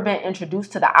have never been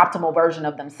introduced to the optimal version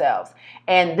of themselves.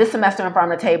 And this semester in Farm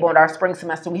to Table, and our spring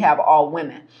semester, we have all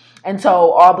women. And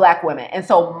so all Black women. And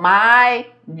so my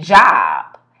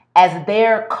job as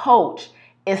their coach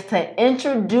is to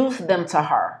introduce them to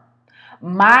her.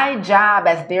 My job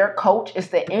as their coach is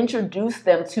to introduce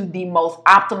them to the most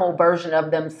optimal version of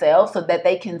themselves so that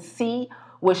they can see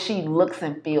what she looks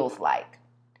and feels like.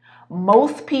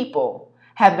 Most people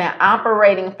have been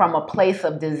operating from a place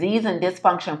of disease and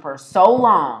dysfunction for so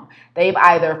long, they've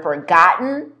either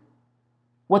forgotten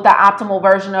what the optimal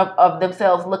version of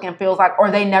themselves look and feels like, or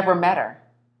they never met her.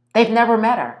 They've never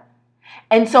met her.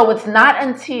 And so it's not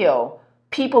until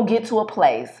people get to a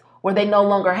place where they no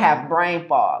longer have brain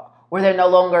fog, where they're no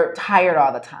longer tired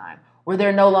all the time, where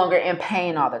they're no longer in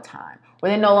pain all the time,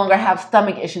 where they no longer have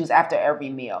stomach issues after every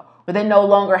meal, where they no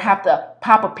longer have to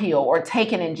pop a pill or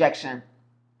take an injection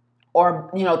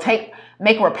or,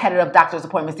 make repetitive doctor's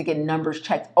appointments to get numbers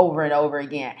checked over and over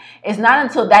again. It's not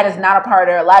until that is not a part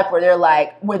of their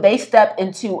life where they step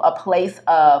into a place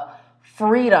of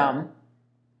freedom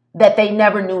that they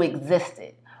never knew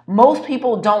existed. Most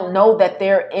people don't know that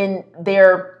they're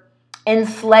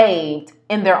enslaved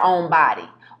in their own body.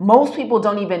 Most people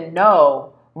don't even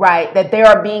know, right, that they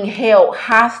are being held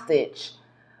hostage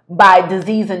by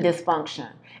disease and dysfunction.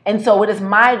 And so it is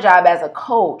my job as a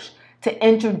coach to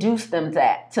introduce them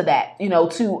to that,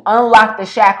 to unlock the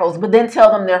shackles, but then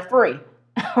tell them they're free,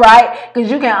 right?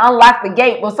 Because you can unlock the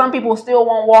gate, but some people still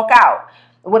won't walk out.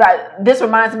 This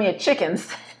reminds me of chickens,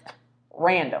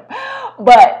 random.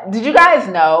 But did you guys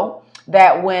know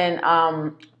that when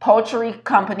poultry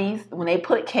companies, when they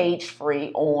put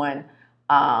cage-free on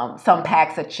some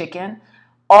packs of chicken,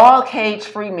 all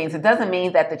cage-free means, it doesn't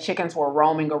mean that the chickens were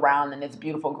roaming around in this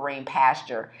beautiful green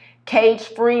pasture.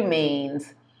 Cage-free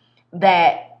means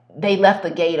that they left the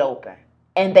gate open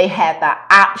and they had the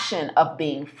option of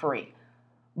being free.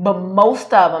 But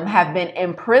most of them have been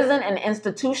imprisoned and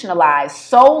institutionalized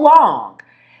so long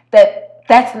that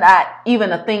that's not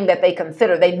even a thing that they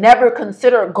consider. They never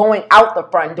consider going out the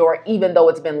front door, even though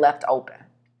it's been left open.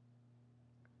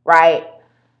 Right?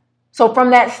 So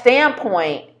from that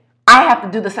standpoint, I have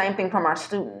to do the same thing from our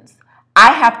students.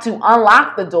 I have to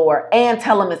unlock the door and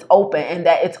tell them it's open and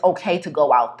that it's okay to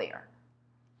go out there.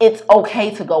 It's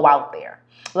okay to go out there.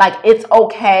 Like, it's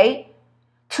okay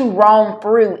to roam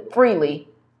freely,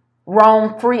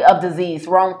 roam free of disease,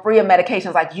 roam free of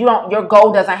medications. Like, your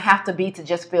goal doesn't have to be to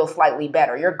just feel slightly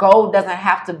better. Your goal doesn't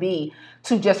have to be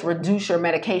to just reduce your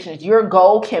medications. Your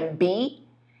goal can be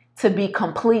to be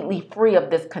completely free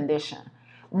of this condition.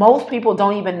 Most people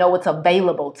don't even know it's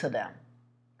available to them.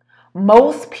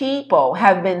 Most people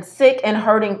have been sick and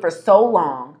hurting for so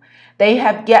long. They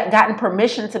have gotten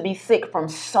permission to be sick from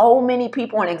so many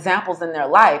people and examples in their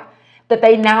life that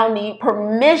they now need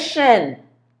permission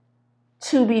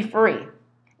to be free.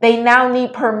 They now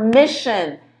need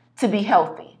permission to be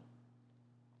healthy.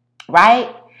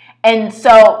 Right? And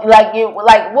so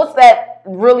what's that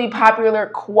really popular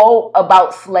quote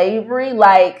about slavery?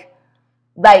 Like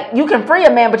you can free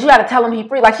a man, but you got to tell him he's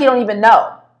free. Like he don't even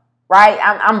know. Right?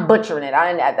 I'm butchering it.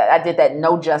 I did that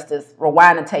no justice.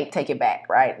 Rewind and take it back.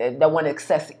 Right? That one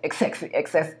sexy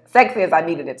as I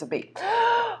needed it to be.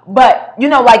 But you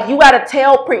got to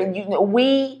tell.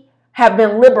 We have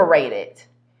been liberated.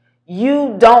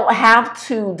 You don't have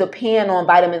to depend on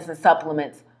vitamins and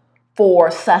supplements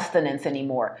for sustenance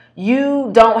anymore. You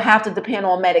don't have to depend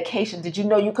on medication. Did you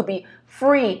know you could be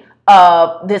free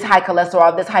of this high cholesterol,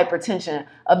 of this hypertension,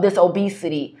 of this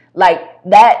obesity, like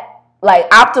that? Like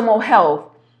optimal health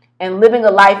and living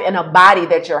a life in a body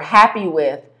that you're happy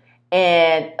with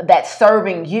and that's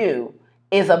serving you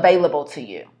is available to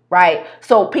you, right?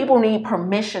 So people need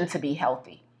permission to be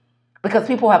healthy because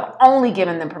people have only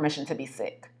given them permission to be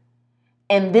sick.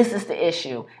 And this is the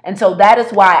issue. And so that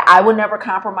is why I would never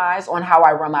compromise on how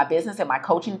I run my business and my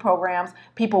coaching programs.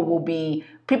 People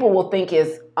will think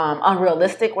is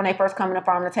unrealistic when they first come to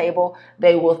Farm to Table.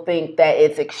 They will think that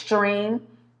it's extreme.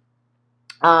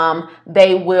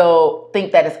 They will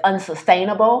think that it's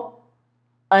unsustainable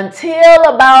until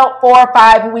about 4 or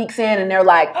 5 weeks in and they're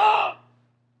like, oh,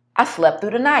 I slept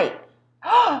through the night.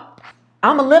 Oh,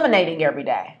 I'm eliminating every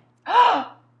day.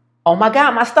 Oh my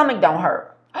God, my stomach don't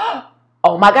hurt.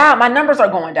 Oh my God, my numbers are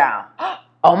going down.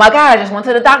 Oh my God, I just went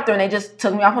to the doctor and they just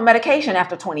took me off of medication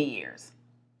after 20 years.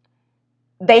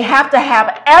 They have to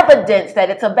have evidence that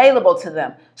it's available to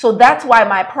them. So that's why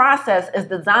my process is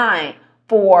designed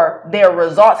for their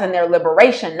results and their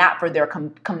liberation, not for their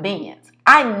convenience.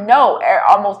 I know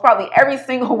almost probably every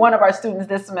single one of our students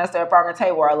this semester at Farm to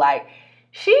Table are like,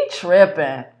 she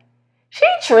tripping. She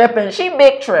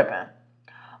big tripping.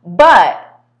 But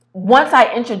once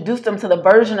I introduce them to the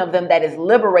version of them that is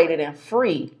liberated and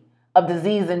free of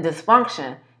disease and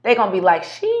dysfunction, they're going to be like,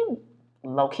 she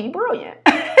low-key brilliant.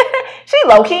 She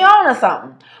low-key on or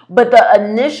something. But the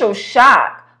initial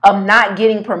shock of not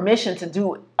getting permission to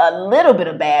do a little bit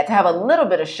of bad, to have a little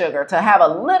bit of sugar, to have a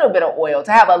little bit of oil,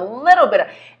 to have a little bit of,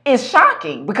 is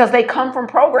shocking because they come from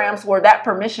programs where that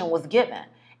permission was given.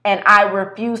 And I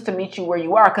refuse to meet you where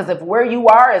you are because if where you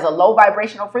are is a low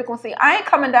vibrational frequency, I ain't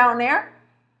coming down there.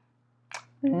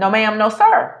 No ma'am, no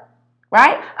sir.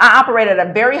 Right? I operate at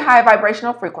a very high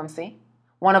vibrational frequency.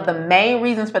 One of the main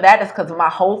reasons for that is because of my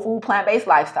whole food plant-based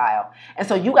lifestyle. And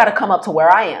so you got to come up to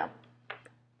where I am.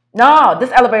 No,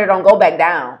 this elevator don't go back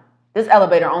down. This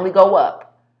elevator only go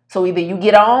up. So either you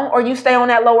get on or you stay on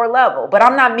that lower level. But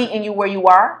I'm not meeting you where you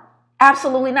are.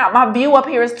 Absolutely not. My view up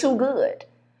here is too good.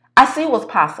 I see what's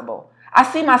possible. I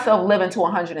see myself living to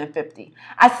 150.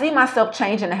 I see myself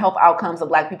changing the health outcomes of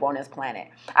Black people on this planet.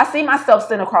 I see myself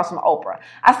sitting across from Oprah.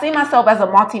 I see myself as a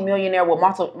multimillionaire with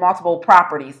multiple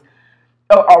properties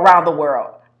around the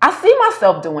world. I see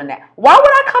myself doing that. Why would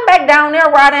I come back down there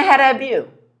where I didn't have that view?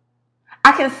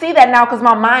 I can see that now because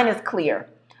my mind is clear.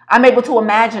 I'm able to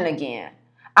imagine again.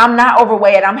 I'm not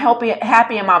overweight. I'm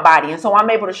happy in my body. And so I'm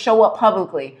able to show up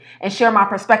publicly and share my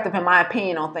perspective and my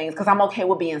opinion on things because I'm okay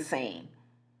with being seen.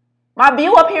 My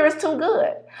view up here is too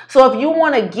good. So if you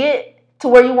want to get to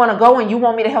where you want to go and you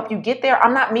want me to help you get there,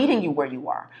 I'm not meeting you where you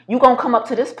are. You're going to come up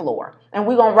to this floor and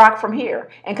we're going to rock from here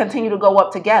and continue to go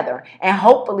up together and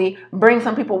hopefully bring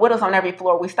some people with us on every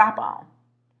floor we stop on.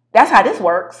 That's how this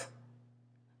works.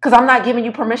 Because I'm not giving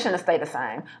you permission to stay the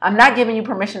same. I'm not giving you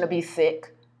permission to be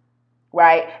sick,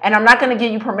 right? And I'm not going to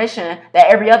give you permission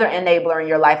that every other enabler in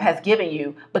your life has given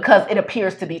you because it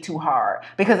appears to be too hard,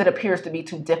 because it appears to be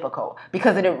too difficult,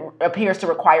 because it appears to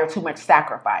require too much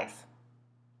sacrifice.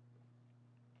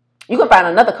 You can find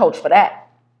another coach for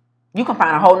that. You can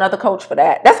find a whole nother coach for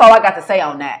that. That's all I got to say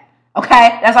on that.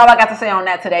 Okay? That's all I got to say on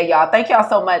that today, y'all. Thank y'all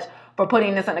so much for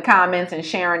putting this in the comments and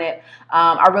sharing it.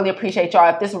 I really appreciate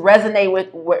y'all. If this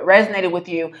resonated with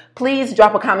you, please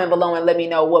drop a comment below and let me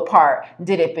know what part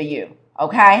did it for you.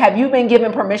 Okay? Have you been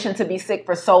given permission to be sick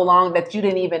for so long that you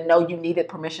didn't even know you needed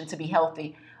permission to be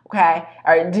healthy? Okay?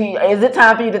 Or is it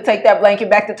time for you to take that blanket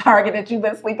back to Target that you've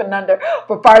been sleeping under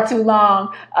for far too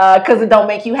long because it don't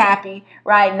make you happy,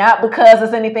 right? Not because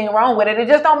there's anything wrong with it. It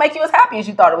just don't make you as happy as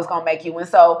you thought it was going to make you. And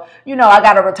so, I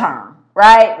got to return.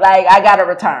 Right? Like, I got to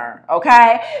return.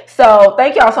 Okay, so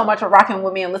thank y'all so much for rocking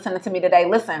with me and listening to me today.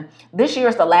 Listen, this year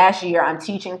is the last year I'm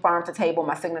teaching Farm to Table,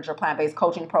 my signature plant-based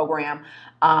coaching program.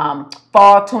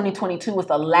 Fall 2022 is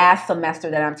the last semester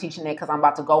that I'm teaching it because I'm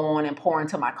about to go on and pour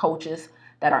into my coaches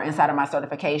that are inside of my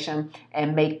certification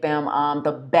and make them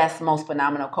the best, most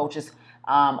phenomenal coaches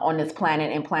on this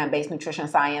planet in plant-based nutrition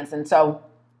science. And so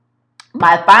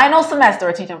my final semester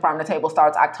of teaching Farm to Table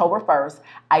starts October 1st.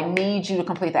 I need you to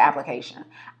complete the application.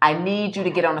 I need you to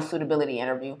get on a suitability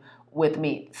interview with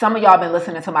me. Some of y'all been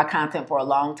listening to my content for a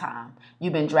long time.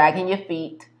 You've been dragging your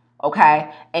feet,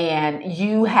 okay? And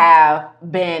you have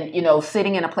been,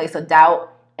 sitting in a place of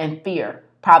doubt and fear.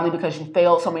 Probably because you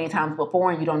failed so many times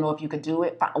before and you don't know if you could do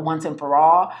it once and for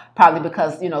all. Probably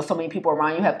because, so many people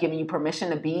around you have given you permission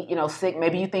to be, sick.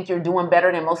 Maybe you think you're doing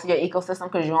better than most of your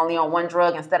ecosystem because you're only on one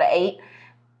drug instead of 8.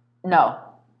 No.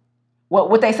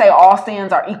 What they say, all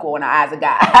sins are equal in the eyes of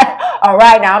God. All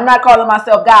right. Now, I'm not calling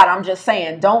myself God. I'm just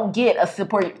saying don't get a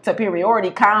superiority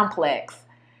complex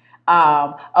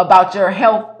about your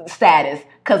health status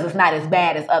because it's not as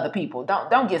bad as other people.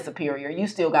 Don't get superior. You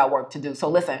still got work to do. So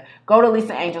listen, go to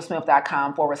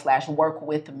lisaangelsmith.com/work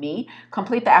with me.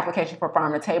 Complete the application for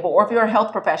Farm to Table. Or if you're a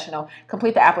health professional,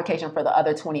 complete the application for the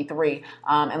other 23.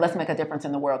 And let's make a difference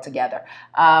in the world together.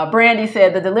 Brandy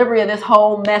said, the delivery of this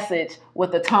whole message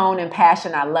with the tone and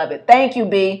passion, I love it. Thank you,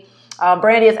 B.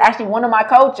 Brandy is actually one of my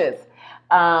coaches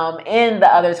in the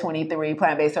other 23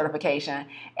 plant-based certification.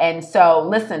 And so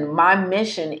listen, my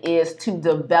mission is to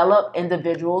develop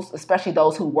individuals, especially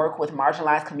those who work with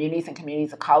marginalized communities and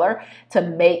communities of color,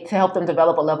 to help them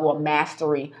develop a level of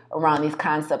mastery around these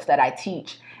concepts that I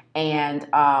teach. And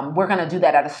we're going to do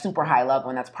that at a super high level.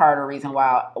 And that's part of the reason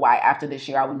why after this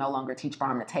year, I will no longer teach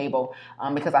Farm to Table,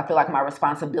 because I feel like my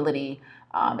responsibility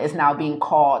is now being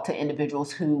called to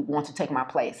individuals who want to take my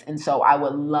place. And so I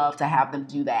would love to have them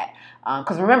do that.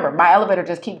 Because remember, my elevator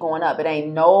just keep going up.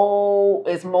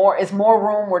 It's more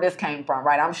room where this came from,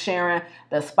 right? I'm sharing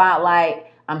the spotlight.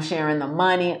 I'm sharing the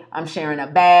money. I'm sharing a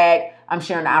bag. I'm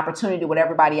sharing the opportunity with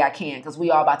everybody I can because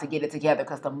we all about to get it together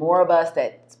because the more of us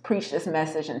that preach this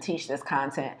message and teach this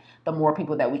content, the more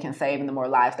people that we can save and the more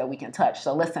lives that we can touch.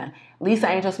 So listen,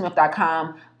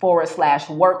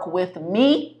 lisaangelsmith.com/work with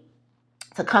me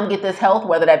to come get this health,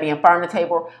 whether that be in Farm to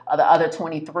Table or the other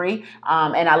 23.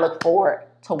 And I look forward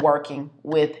to working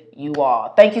with you all.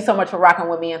 Thank you so much for rocking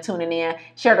with me and tuning in.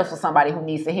 Share this with somebody who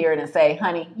needs to hear it and say,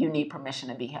 honey, you need permission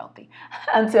to be healthy.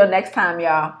 Until next time,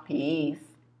 y'all. Peace.